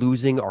that they're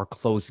losing are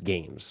close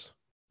games.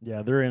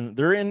 Yeah, they're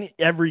in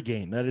every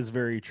game. That is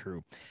very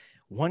true.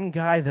 One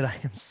guy that I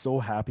am so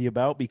happy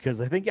about,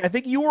 because I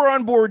think you were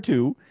on board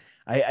too.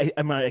 I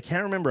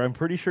can't remember. I'm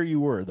pretty sure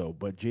you were though,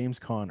 but James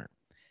Conner,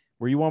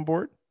 were you on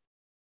board?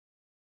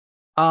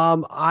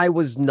 I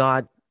was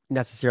not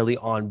necessarily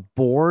on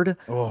board,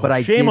 but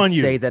I did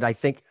say that I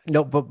think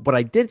but what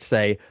I did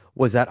say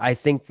was that I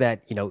think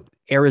that,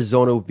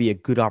 Arizona would be a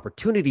good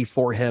opportunity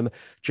for him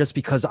just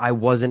because I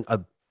wasn't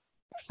a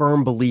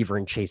firm believer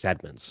in Chase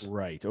Edmonds.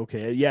 Right.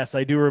 Okay. Yes,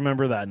 I do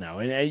remember that now.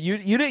 And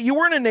you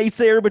weren't a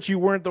naysayer, but you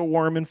weren't the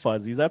warm and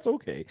fuzzies. That's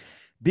okay.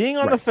 Being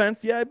on the Right.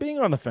 fence, yeah, being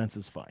on the fence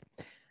is fine.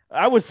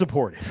 I was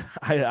supportive.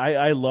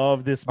 I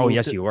love this Oh, move.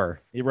 yes, you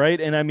were.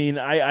 Right, and I mean,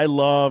 I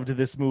loved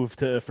this move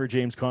for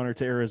James Conner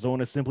to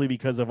Arizona simply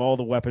because of all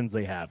the weapons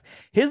they have.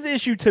 His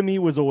issue to me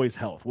was always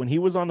health. When he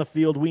was on the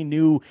field, we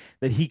knew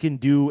that he can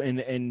do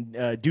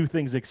and do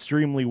things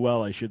extremely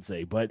well, I should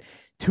say. But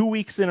 2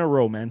 weeks in a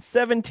row, man,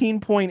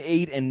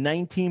 17.8 and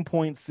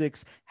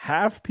 19.6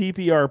 half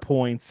PPR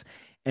points.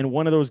 And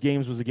one of those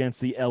games was against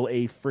the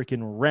LA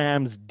freaking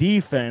Rams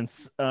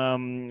defense. I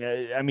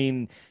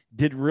mean,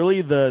 did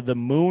really the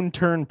moon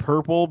turn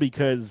purple?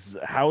 Because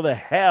how the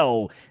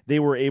hell they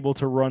were able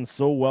to run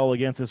so well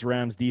against this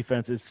Rams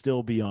defense is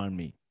still beyond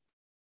me.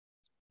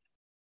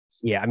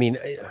 Yeah, I mean,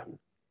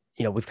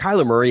 with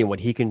Kyler Murray and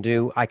what he can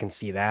do, I can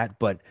see that.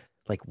 But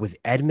like with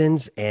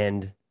Edmonds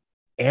and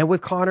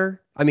with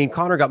Connor, I mean,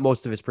 Connor got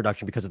most of his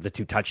production because of the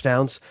 2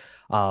 touchdowns.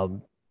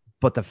 Um,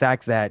 but the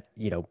fact that,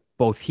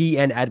 both he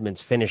and Edmonds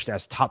finished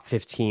as top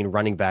 15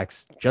 running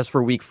backs just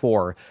for week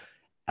 4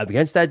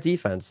 against that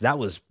defense, that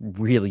was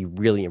really,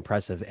 really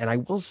impressive. And I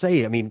will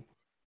say, I mean,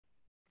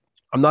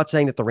 I'm not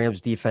saying that the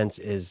Rams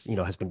defense has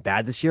been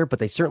bad this year, but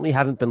they certainly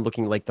haven't been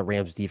looking like the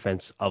Rams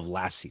defense of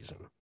last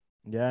season.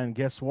 Yeah, and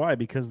guess why?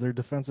 Because their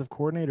defensive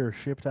coordinator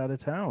shipped out of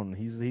town.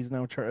 He's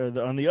now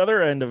on the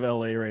other end of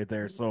LA right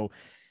there. So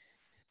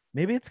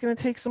maybe it's going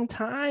to take some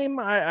time.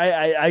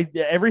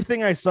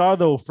 Everything I saw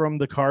though from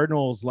the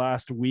Cardinals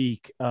last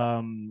week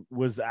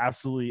was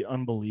absolutely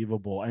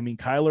unbelievable. I mean,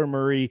 Kyler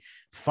Murray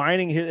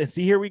finding his.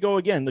 See, here we go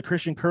again. The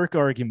Christian Kirk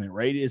argument,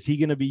 right? Is he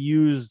going to be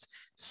used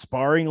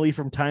sparingly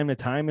from time to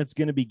time? It's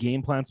going to be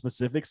game plan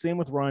specific. Same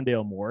with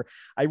Rondale Moore.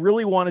 I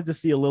really wanted to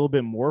see a little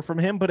bit more from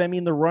him, but I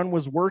mean, the run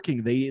was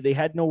working. They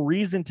had no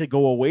reason to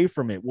go away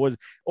from it. Was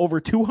over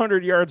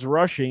 200 yards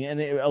rushing, and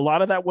a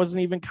lot of that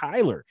wasn't even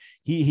Kyler.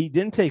 He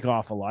didn't take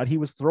off a lot. He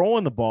was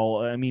throwing the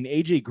ball. I mean,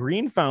 AJ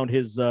Green found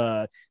his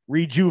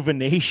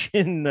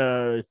rejuvenation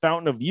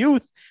fountain of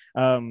youth.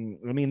 I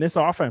mean, this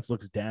offense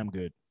looks damn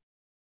good.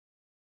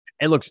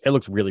 It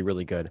looks really,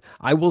 really good.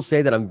 I will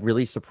say that I'm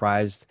really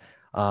surprised.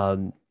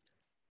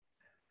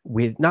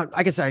 With not,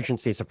 I guess I shouldn't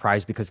say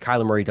surprised because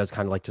Kyler Murray does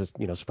kind of like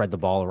to, spread the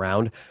ball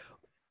around.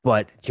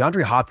 But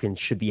DeAndre Hopkins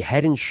should be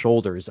head and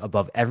shoulders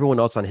above everyone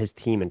else on his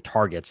team in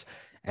targets.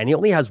 And he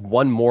only has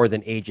one more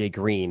than AJ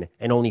Green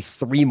and only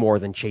 3 more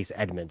than Chase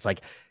Edmonds.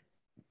 Like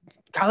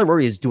Kyler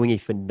Murray is doing a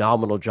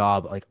phenomenal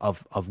job like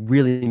of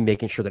really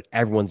making sure that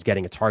everyone's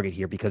getting a target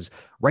here because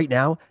right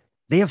now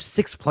they have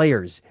 6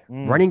 players,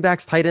 running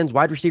backs, tight ends,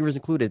 wide receivers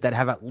included, that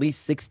have at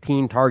least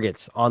 16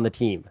 targets on the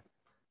team.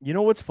 You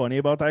know what's funny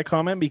about that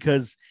comment?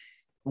 Because,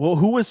 well,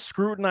 who was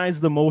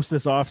scrutinized the most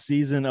this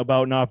offseason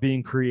about not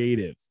being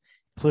creative?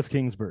 Cliff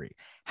Kingsbury.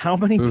 How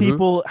many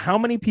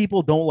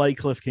people don't like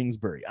Cliff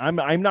Kingsbury?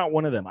 I'm not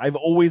one of them. I've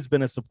always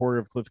been a supporter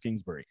of Cliff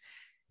Kingsbury.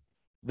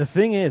 The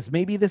thing is,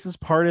 maybe this is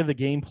part of the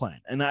game plan,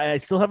 and I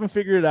still haven't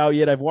figured it out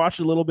yet. I've watched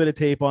a little bit of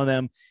tape on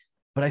them,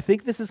 but I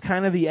think this is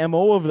kind of the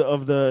MO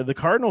of the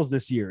Cardinals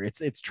this year.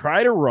 It's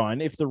try to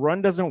run. If the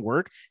run doesn't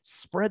work,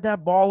 spread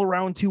that ball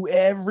around to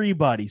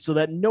everybody so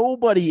that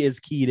nobody is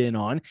keyed in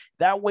on.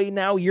 That way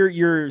now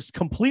you're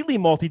completely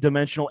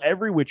multidimensional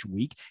every which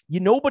week.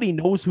 Nobody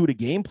knows who to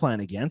game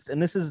plan against,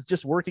 and this is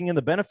just working in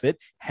the benefit,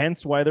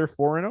 hence why they're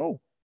 4-0.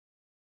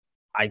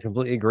 I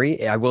completely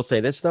agree. I will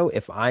say this though,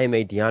 if I am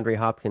a DeAndre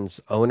Hopkins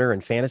owner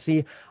in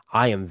fantasy,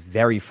 I am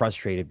very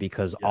frustrated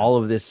because all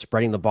of this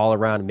spreading the ball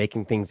around and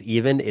making things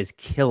even is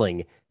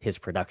killing his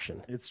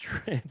production. It's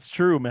true. It's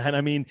true, man.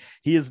 I mean,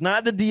 he is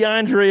not the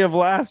DeAndre of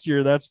last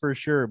year, that's for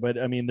sure. But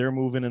I mean, they're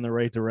moving in the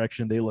right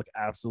direction. They look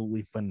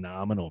absolutely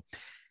phenomenal.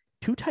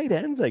 2 tight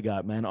ends I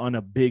got, man, on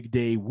a big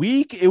day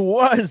week. It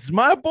was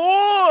my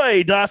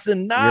boy,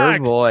 Dawson Knox.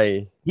 Your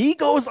boy. He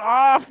goes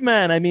off,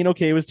 man. I mean,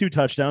 okay, it was 2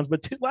 touchdowns,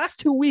 but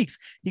last 2 weeks,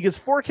 he gets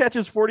 4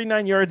 catches,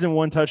 49 yards, and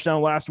 1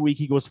 touchdown. Last week,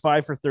 he goes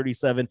 5 for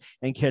 37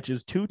 and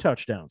catches 2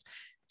 touchdowns.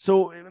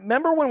 So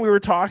remember when we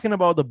were talking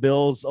about the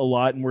Bills a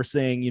lot and we're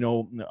saying,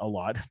 a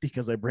lot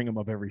because I bring them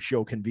up every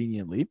show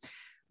conveniently.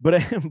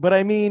 But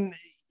I mean,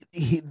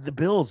 the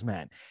Bills,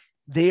 man,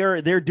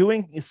 they're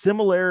doing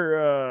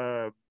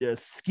similar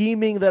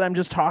scheming that I'm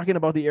just talking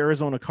about the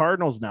Arizona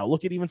Cardinals now.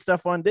 Look at even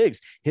Stephon Diggs.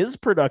 His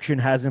production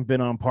hasn't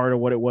been on par of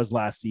what it was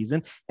last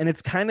season. And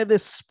it's kind of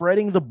this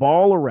spreading the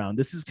ball around.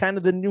 This is kind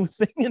of the new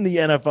thing in the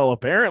NFL,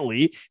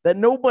 apparently, that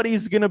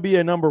nobody's going to be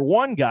a number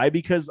 1 guy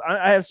because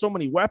I have so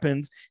many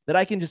weapons that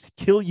I can just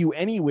kill you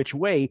any which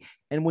way.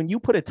 And when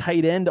you put a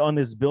tight end on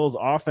this Bills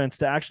offense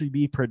to actually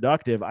be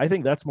productive, I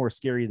think that's more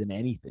scary than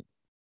anything.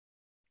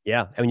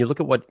 Yeah. I mean, you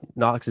look at what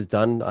Knox has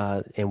done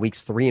in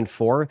weeks 3 and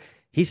 4.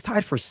 He's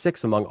tied for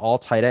 6 among all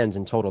tight ends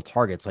in total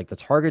targets. Like the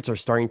targets are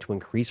starting to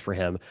increase for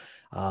him.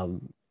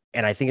 And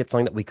I think it's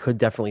something that we could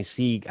definitely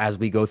see as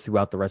we go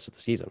throughout the rest of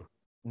the season.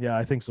 Yeah,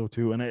 I think so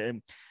too.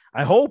 And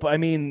I hope, I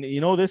mean,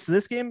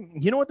 this game,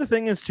 what the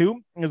thing is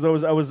too, is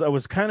I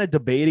was kind of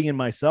debating in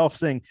myself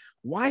saying,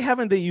 why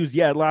haven't they used,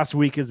 last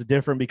week is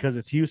different because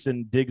it's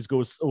Houston. Diggs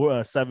goes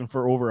 7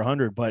 for over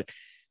 100. But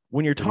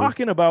when you're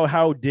talking about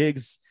how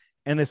Diggs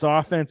and this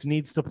offense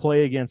needs to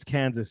play against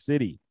Kansas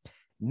City,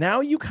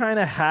 Now you kind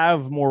of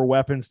have more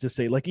weapons to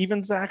say, like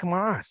even Zach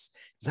Moss.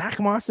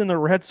 Zach Moss in the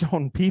red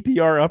zone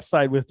PPR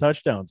upside with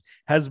touchdowns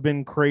has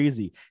been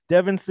crazy.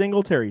 Devin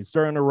Singletary is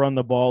starting to run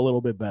the ball a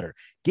little bit better.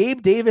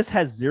 Gabe Davis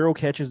has 0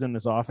 catches in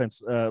this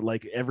offense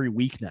like every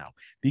week now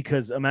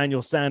because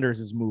Emmanuel Sanders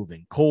is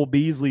moving. Cole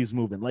Beasley is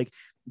moving. Like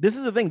this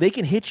is the thing. They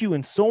can hit you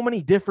in so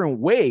many different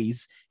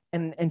ways.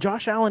 And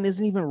Josh Allen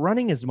isn't even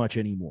running as much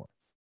anymore.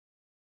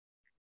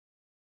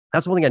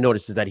 That's one thing I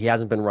noticed is that he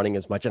hasn't been running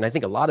as much. And I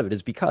think a lot of it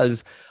is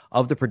because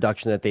of the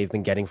production that they've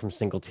been getting from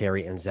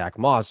Singletary and Zach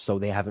Moss. So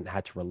they haven't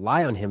had to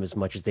rely on him as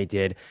much as they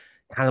did,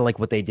 kind of like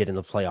what they did in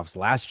the playoffs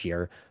last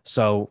year.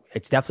 So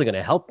it's definitely going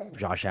to help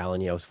Josh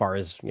Allen, as far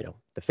as,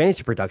 the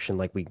fantasy production,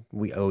 like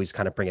we always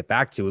kind of bring it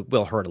back to. It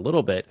will hurt a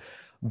little bit,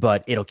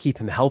 but it'll keep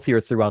him healthier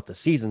throughout the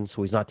season.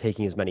 So he's not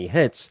taking as many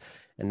hits.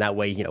 And that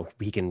way,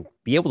 he can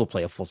be able to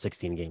play a full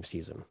 16 game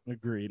season.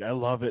 Agreed. I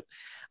love it.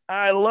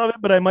 I love it,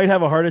 but I might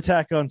have a heart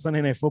attack on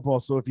Sunday Night Football.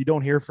 So if you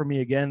don't hear from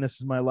me again, this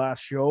is my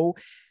last show.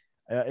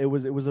 It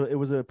was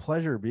a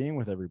pleasure being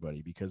with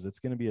everybody because it's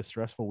going to be a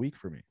stressful week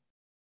for me.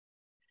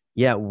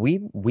 Yeah,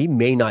 we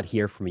may not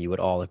hear from you at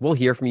all. Like we'll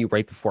hear from you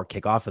right before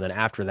kickoff, and then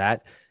after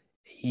that,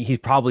 he's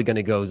probably going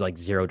to go like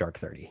 0 dark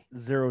 30.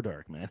 0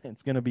 dark, man.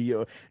 It's going to be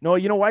no.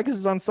 You know why? Because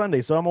it's on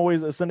Sunday, so I'm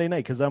always a Sunday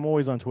night because I'm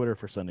always on Twitter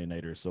for Sunday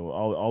Nighters. So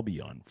I'll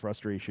be on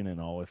frustration and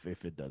all if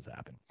it does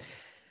happen.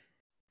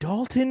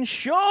 Dalton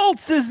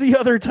Schultz is the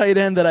other tight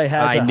end that I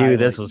had. I knew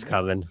this was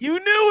coming. You knew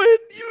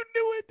it. You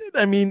knew it.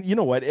 I mean, you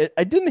know what?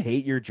 I didn't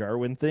hate your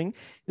Jarwin thing.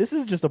 This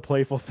is just a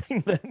playful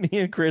thing that me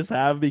and Chris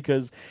have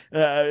because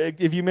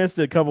if you missed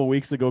it a couple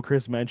weeks ago,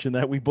 Chris mentioned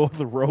that we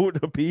both wrote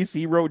a piece.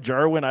 He wrote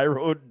Jarwin. I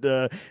wrote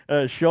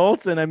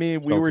Schultz. And I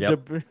mean,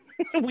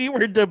 we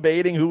were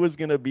debating who was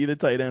going to be the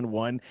tight end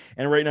one.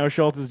 And right now,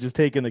 Schultz is just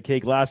taking the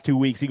cake. Last 2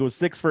 weeks, he goes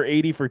 6 for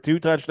 80 for 2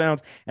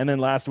 touchdowns. And then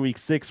last week,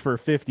 6 for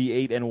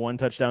 58 and 1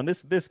 touchdown.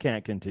 This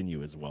can't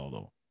continue as well,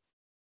 though.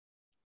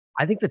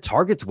 I think the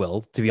targets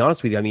will, to be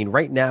honest with you. I mean,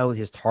 right now,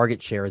 his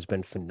target share has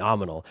been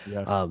phenomenal.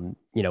 Yes.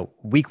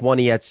 Week 1,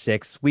 he had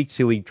 6. Week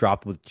 2, he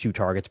dropped with 2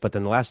 targets. But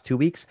then the last 2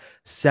 weeks,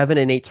 7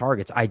 and 8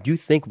 targets. I do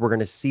think we're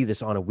going to see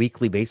this on a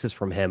weekly basis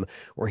from him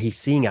where he's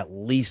seeing at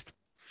least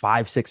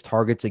 5-6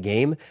 targets a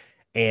game.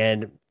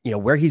 And,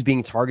 where he's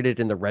being targeted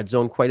in the red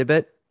zone quite a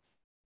bit,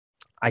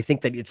 I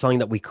think that it's something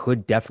that we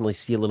could definitely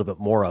see a little bit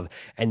more of.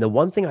 And the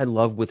one thing I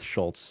love with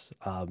Schultz,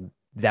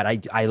 that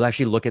I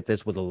actually look at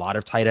this with a lot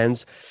of tight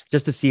ends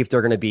just to see if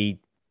they're going to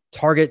be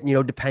target,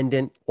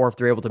 dependent or if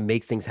they're able to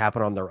make things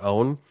happen on their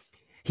own.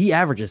 He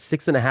averages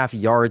 6.5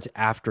 yards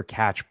after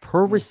catch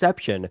per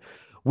reception,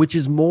 which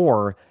is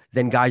more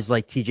than guys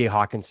like TJ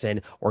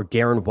Hawkinson or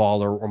Darren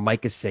Waller or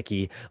Mike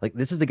Gesicki. Like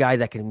this is the guy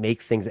that can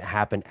make things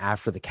happen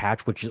after the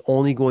catch, which is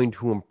only going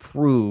to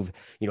improve,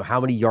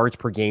 how many yards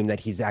per game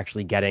that he's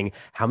actually getting,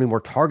 how many more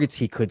targets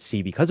he could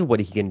see because of what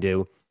he can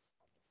do.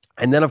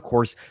 And then, of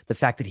course, the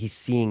fact that he's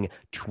seeing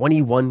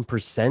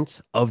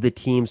 21% of the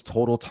team's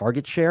total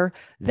target share,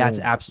 that's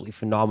absolutely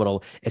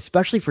phenomenal,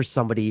 especially for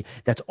somebody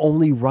that's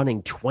only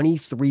running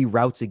 23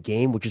 routes a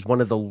game, which is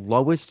one of the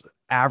lowest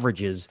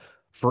averages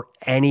for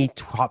any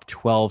top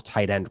 12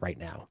 tight end right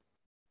now.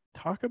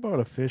 Talk about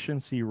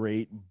efficiency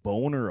rate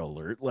boner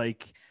alert.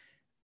 Like,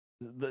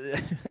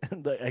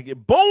 I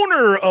get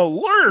boner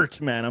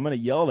alert, man. I'm going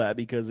to yell that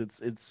because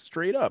it's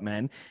straight up,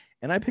 man.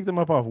 And I picked him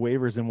up off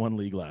waivers in one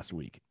league last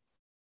week.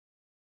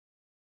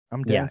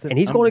 I'm dancing. And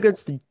he's going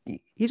against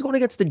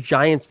the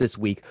Giants this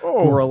week,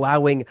 who are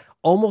allowing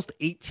almost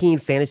 18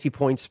 fantasy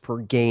points per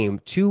game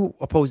to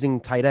opposing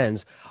tight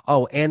ends.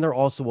 Oh, and they're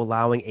also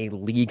allowing a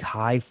league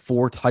high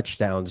 4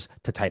 touchdowns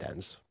to tight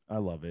ends. I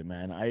love it,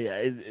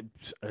 man.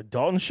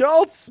 Dalton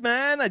Schultz,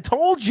 man. I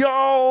told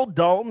y'all,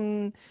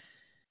 Dalton.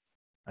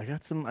 I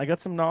got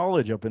some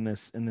knowledge up in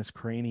this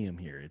cranium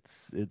here.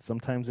 It's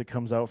sometimes it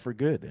comes out for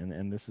good,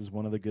 and this is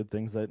one of the good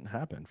things that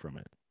happened from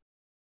it.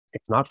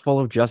 It's not full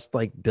of just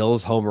like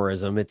Bill's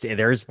homerism.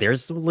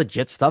 There's some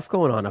legit stuff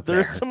going on up there.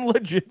 There's some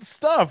legit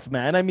stuff,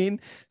 man. I mean,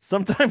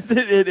 sometimes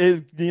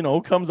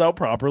it comes out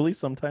properly,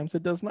 sometimes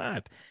it does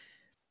not.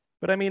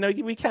 But I mean,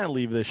 we can't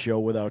leave this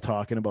show without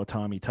talking about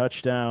Tommy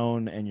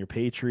Touchdown and your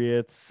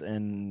Patriots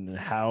and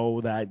how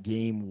that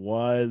game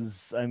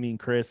was. I mean,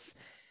 Chris,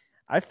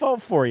 I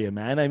felt for you,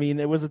 man. I mean,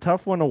 it was a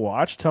tough one to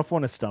watch, tough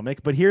one to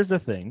stomach. But here's the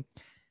thing.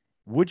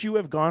 Would you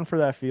have gone for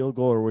that field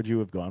goal or would you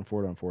have gone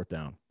for it on 4th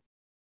down?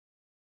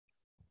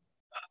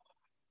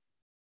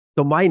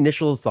 So my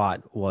initial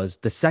thought was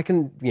the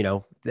second,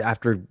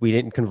 after we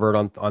didn't convert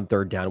on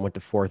 3rd down, went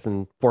to 4th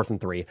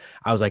and 3.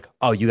 I was like,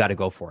 oh, you got to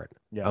go for it.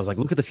 Yes. I was like,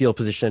 look at the field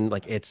position.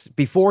 Like it's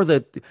before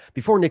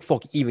Nick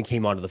Folk even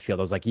came onto the field.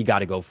 I was like, you got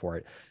to go for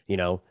it.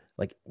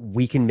 Like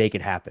we can make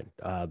it happen.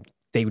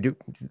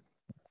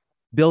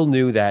 Bill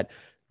knew that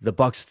the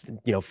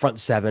Bucs, front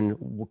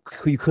 7,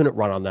 you couldn't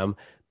run on them,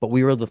 but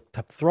we were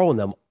throwing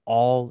them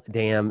all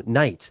damn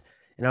night.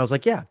 And I was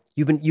like, yeah,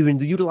 you've been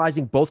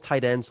utilizing both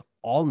tight ends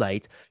all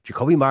night.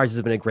 Jacoby Myers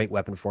has been a great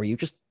weapon for you.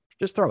 Just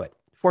throw it.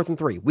 4th and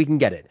 3. We can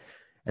get it.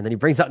 And then he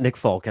brings out Nick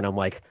Folk, and I'm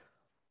like,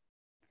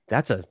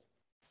 that's a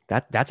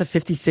That's a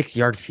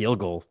 56-yard field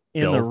goal,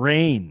 in the Bill,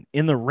 rain,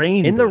 in the Bill.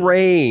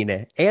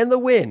 rain and the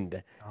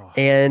wind. Oh,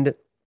 And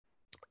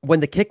when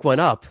the kick went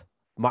up,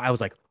 I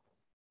was like,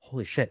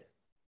 holy shit,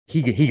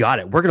 he got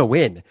it. We're gonna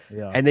win.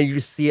 yeah, And then you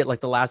just see it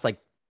like the last like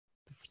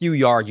few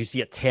yards, you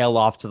see it tail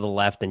off to the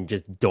left and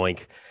just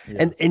doink.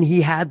 yeah. And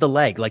he had the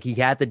leg, like he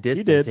had the He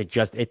distance.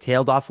 did. It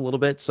tailed off a little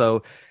bit.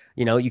 So,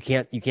 you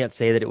can't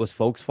say that it was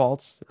folks'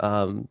 faults.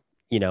 I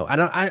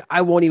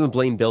won't even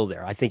blame Bill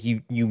there. I think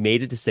you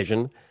made a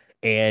decision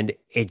and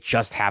it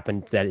just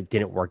happened that it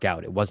didn't work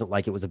out. It wasn't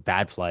like it was a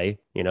bad play,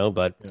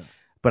 but Yeah.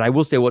 but I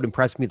will say what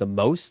impressed me the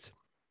most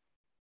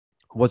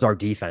was our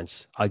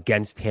defense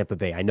against Tampa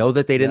Bay. I know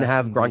that they didn't Yes,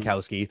 have indeed.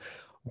 Gronkowski,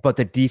 but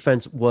the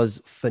defense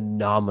was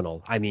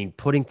phenomenal. I mean,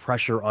 putting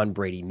pressure on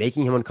Brady,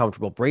 making him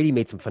uncomfortable. Brady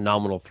made some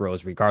phenomenal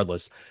throws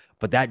regardless,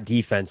 but that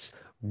defense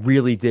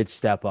really did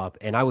step up.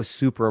 And I was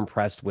super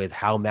impressed with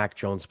how Mac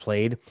Jones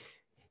played.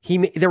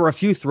 There were a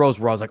few throws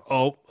where I was like,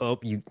 oh,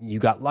 you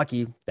got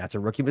lucky. That's a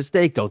rookie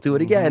mistake. Don't do it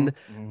Mm-hmm. again.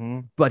 Mm-hmm.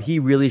 But he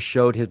really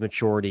showed his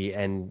maturity,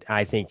 and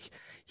I think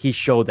he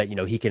showed that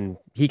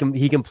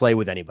he can play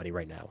with anybody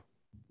right now.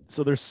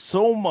 So there's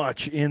so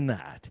much in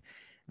that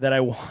I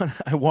want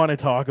I want to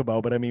talk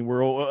about, but I mean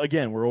we're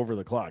over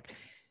the clock.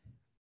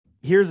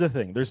 Here's the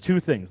thing. There's two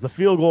things. The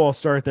field goal, I'll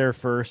start there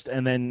first,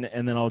 and then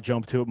I'll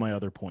jump to my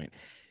other point.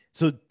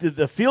 So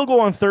the field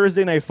goal on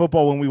Thursday Night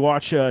Football when we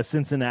watch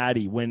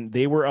Cincinnati when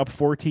they were up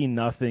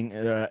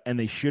 14-0 and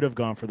they should have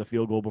gone for the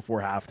field goal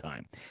before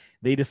halftime.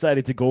 They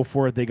decided to go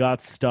for it. They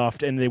got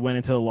stuffed and they went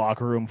into the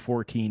locker room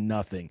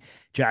 14-0.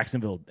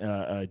 Jacksonville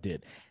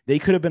did. They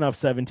could have been up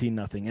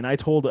 17-0. And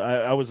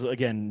I was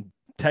again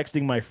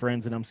texting my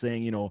friends and I'm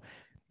saying,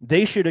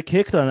 they should have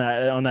kicked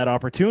on that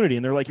opportunity.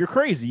 And they're like, you're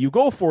crazy. You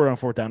go for it on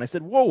fourth down. I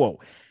said,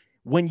 whoa.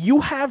 When you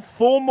have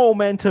full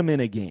momentum in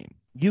a game,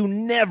 you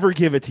never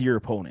give it to your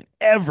opponent,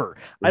 ever.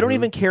 I don't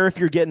even care if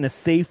you're getting a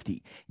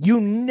safety. You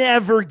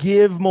never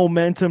give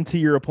momentum to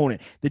your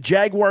opponent. The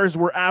Jaguars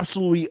were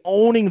absolutely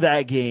owning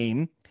that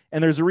game.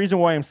 And there's a reason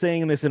why I'm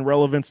saying this in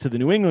relevance to the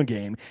New England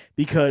game,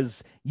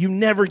 because you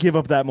never give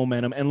up that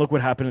momentum. And look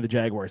what happened to the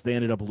Jaguars. They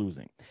ended up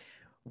losing.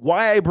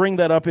 Why I bring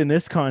that up in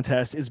this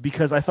contest is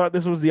because I thought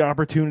this was the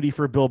opportunity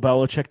for Bill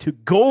Belichick to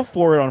go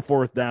for it on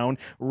fourth down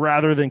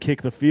rather than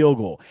kick the field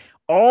goal.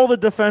 All the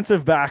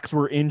defensive backs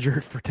were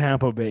injured for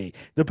Tampa Bay.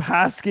 The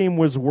pass game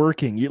was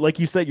working. Like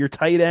you said, your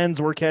tight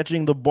ends were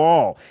catching the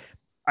ball.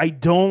 I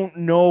don't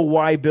know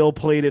why Bill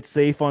played it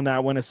safe on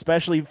that one,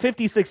 especially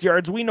 56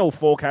 yards. We know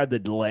Folk had the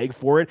leg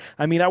for it.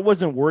 I mean, I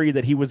wasn't worried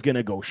that he was going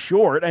to go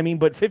short. I mean,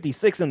 but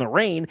 56 in the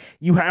rain,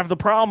 you have the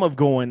problem of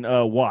going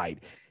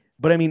wide.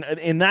 But I mean,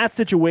 in that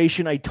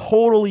situation, I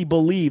totally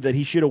believe that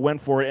he should have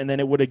went for it, and then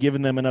it would have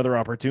given them another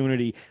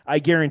opportunity. I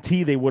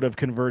guarantee they would have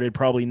converted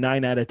probably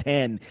 9 out of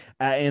 10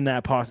 in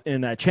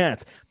that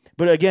chance.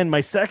 But again,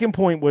 my second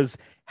point was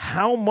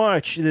how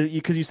much,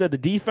 because you said the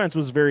defense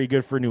was very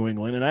good for New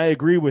England, and I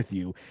agree with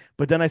you.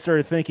 But then I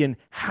started thinking,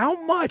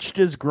 how much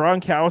does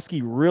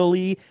Gronkowski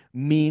really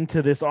mean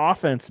to this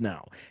offense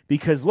now?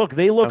 Because look,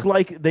 they look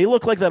like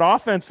that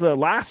offense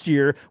last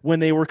year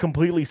when they were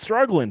completely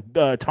struggling.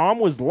 Tom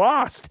was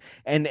lost,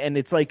 and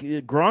it's like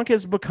Gronk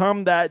has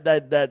become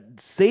that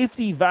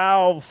safety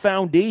valve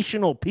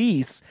foundational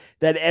piece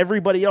that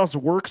everybody else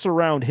works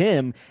around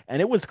him. And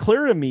it was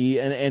clear to me,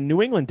 and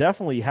New England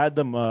definitely had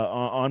them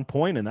on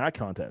point in that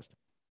contest.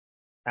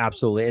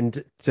 Absolutely.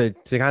 And to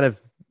kind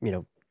of,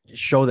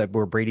 show that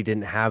where Brady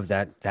didn't have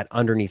that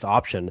underneath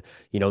option,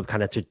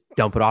 kind of to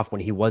dump it off when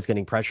he was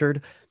getting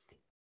pressured.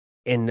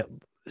 In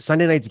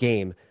Sunday night's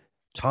game,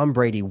 Tom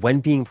Brady, when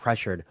being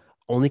pressured,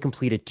 only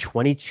completed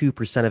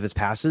 22% of his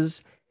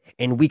passes.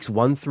 In weeks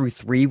 1 through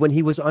 3, when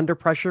he was under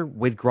pressure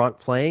with Gronk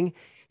playing,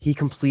 he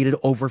completed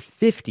over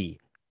 50%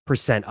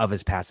 of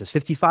his passes,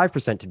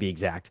 55% to be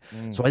exact.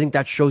 So I think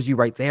that shows you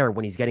right there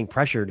when he's getting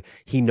pressured,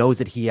 he knows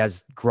that he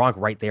has Gronk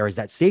right there as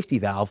that safety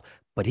valve,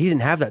 but he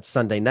didn't have that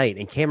Sunday night.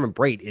 And Cameron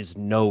Brate is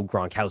no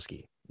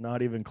Gronkowski.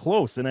 Not even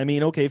close. And I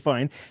mean, okay,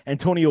 fine.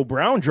 Antonio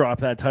Brown dropped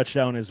that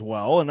touchdown as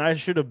well. And that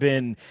should have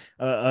been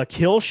a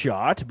kill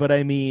shot. But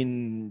I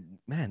mean,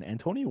 man,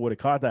 Antonio would have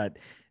caught that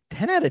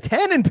 10 out of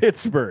 10 in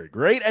Pittsburgh,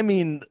 right? I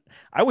mean,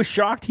 I was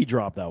shocked he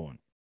dropped that one.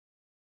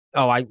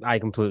 Oh, I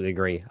completely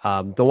agree.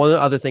 The one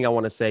other thing I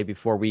want to say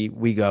before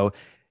we go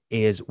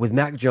is with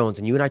Mac Jones,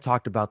 and you and I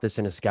talked about this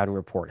in a scouting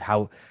report,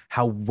 how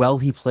well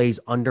he plays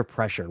under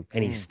pressure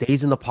and he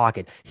stays in the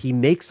pocket. He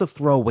makes the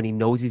throw when he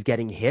knows he's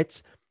getting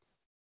hit.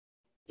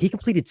 He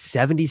completed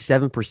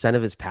 77%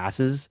 of his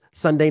passes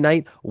Sunday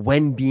night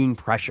when being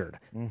pressured.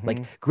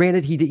 Like,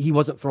 granted, he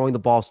wasn't throwing the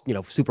ball,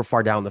 super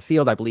far down the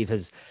field. I believe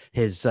his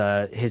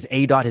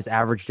ADOT, his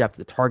average depth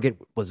of the target,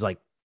 was like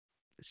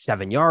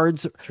 7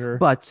 yards. Sure.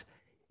 But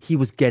he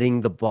was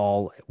getting the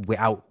ball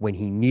out when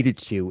he needed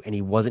to, and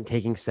he wasn't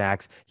taking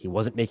sacks. He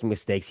wasn't making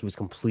mistakes. He was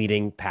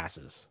completing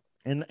passes.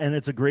 And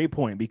it's a great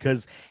point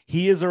because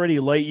he is already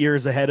light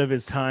years ahead of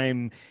his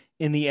time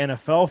in the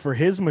NFL for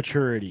his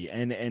maturity.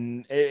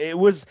 And it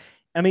was,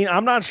 I mean,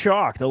 I'm not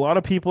shocked. A lot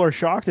of people are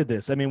shocked at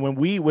this. I mean, when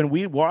we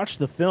watched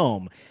the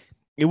film,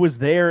 it was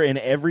there in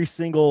every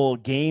single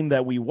game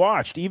that we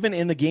watched, even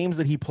in the games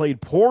that he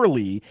played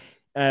poorly.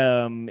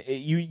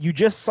 You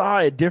just saw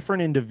a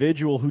different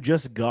individual who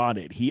just got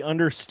it. He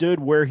understood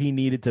where he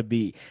needed to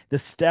be. The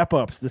step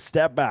ups, the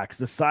step backs,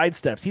 the side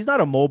steps. He's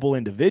not a mobile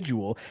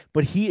individual,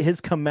 but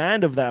his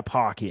command of that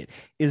pocket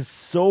is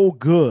so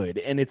good.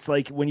 And it's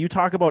like when you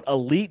talk about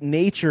elite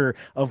nature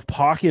of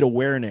pocket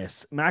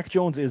awareness, Mac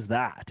Jones is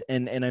that.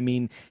 And I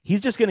mean,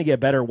 he's just going to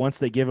get better once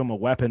they give him a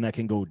weapon that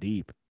can go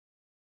deep.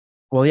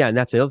 Well, yeah, and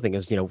that's the other thing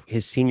is,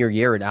 his senior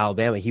year at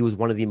Alabama, he was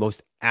one of the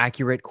most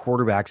accurate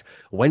quarterbacks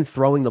when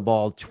throwing the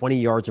ball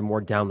 20 yards or more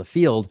down the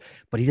field,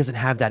 but he doesn't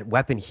have that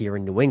weapon here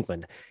in New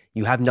England.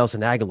 You have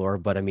Nelson Aguilar,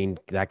 but I mean,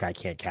 that guy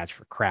can't catch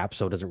for crap,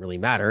 so it doesn't really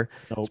matter.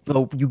 Nope.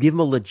 So you give him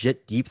a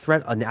legit deep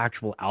threat, an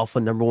actual alpha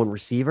number one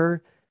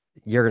receiver,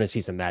 you're going to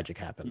see some magic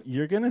happen.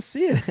 You're going to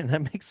see it, and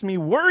that makes me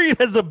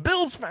worried as a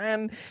Bills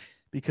fan,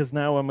 because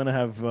now I'm going to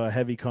have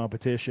heavy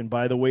competition.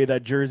 By the way,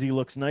 that jersey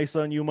looks nice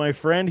on you, my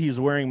friend. He's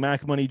wearing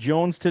Mac Money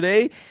Jones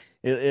today.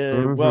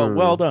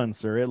 Well done,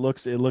 sir. It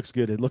looks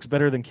good. It looks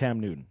better than Cam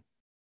Newton.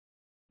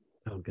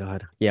 Oh,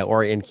 God. Yeah,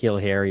 or N'Keal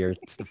Harry or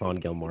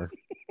Stephon Gilmore.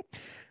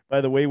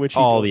 By the way,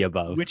 all the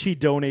above. Which he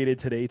donated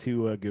today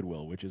to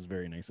Goodwill, which is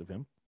very nice of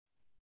him.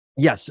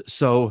 Yes.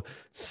 So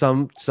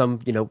some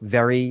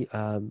very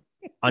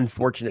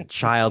unfortunate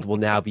child will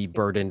now be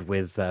burdened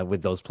with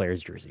those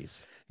players'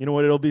 jerseys. You know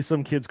what? It'll be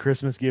some kid's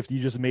Christmas gift. You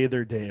just made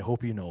their day. I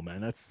hope you know,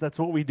 man. That's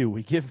what we do.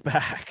 We give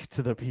back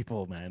to the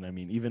people, man. I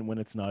mean, even when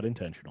it's not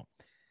intentional.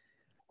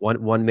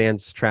 One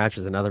man's trash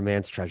is another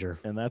man's treasure.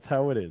 And that's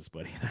how it is,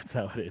 buddy. That's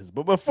how it is.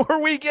 But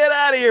before we get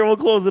out of here, we'll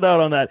close it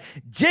out on that.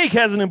 Jake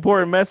has an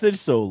important message,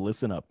 so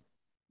listen up.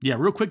 Yeah,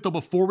 real quick, though,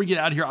 before we get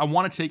out of here, I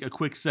want to take a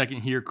quick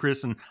second here,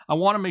 Chris, and I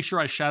want to make sure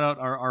I shout out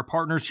our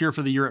partners here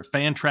for the year at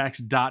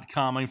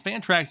Fantrax.com. I mean,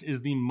 Fantrax is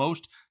the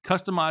most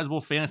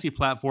customizable fantasy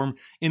platform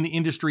in the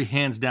industry,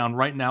 hands down,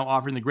 right now,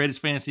 offering the greatest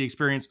fantasy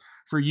experience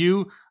for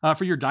you,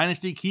 for your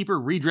dynasty, keeper,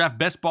 redraft,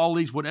 best ball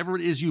leagues, whatever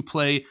it is you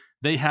play.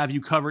 They have you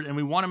covered, and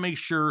we want to make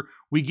sure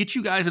we get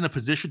you guys in a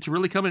position to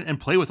really come in and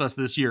play with us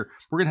this year.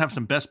 We're going to have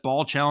some best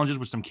ball challenges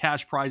with some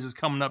cash prizes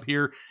coming up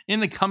here in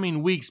the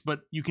coming weeks,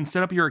 but you can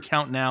set up your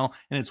account now,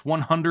 and it's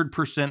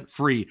 100%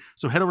 free.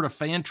 So head over to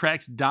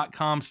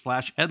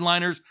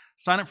fantrax.com/headliners,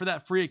 sign up for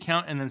that free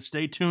account, and then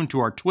stay tuned to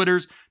our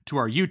Twitters, to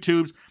our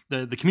YouTubes,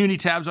 the community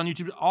tabs on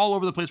YouTube, all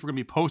over the place. We're going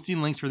to be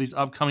posting links for these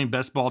upcoming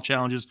best ball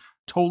challenges.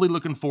 Totally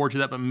looking forward to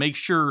that, but make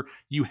sure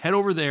you head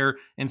over there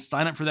and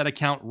sign up for that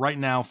account right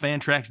now,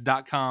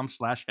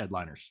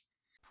 fantrax.com/headliners.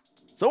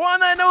 So on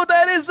that note,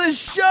 that is the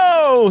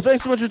show.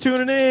 Thanks so much for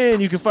tuning in.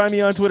 You can find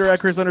me on Twitter at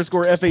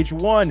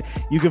Chris_FH1.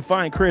 You can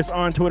find Chris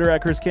on Twitter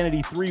at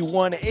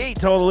ChrisKennedy318.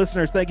 To all the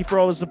listeners, thank you for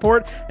all the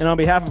support. And on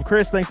behalf of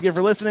Chris, thanks again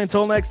for listening.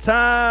 Until next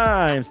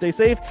time, stay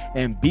safe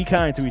and be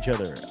kind to each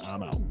other.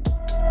 I'm out.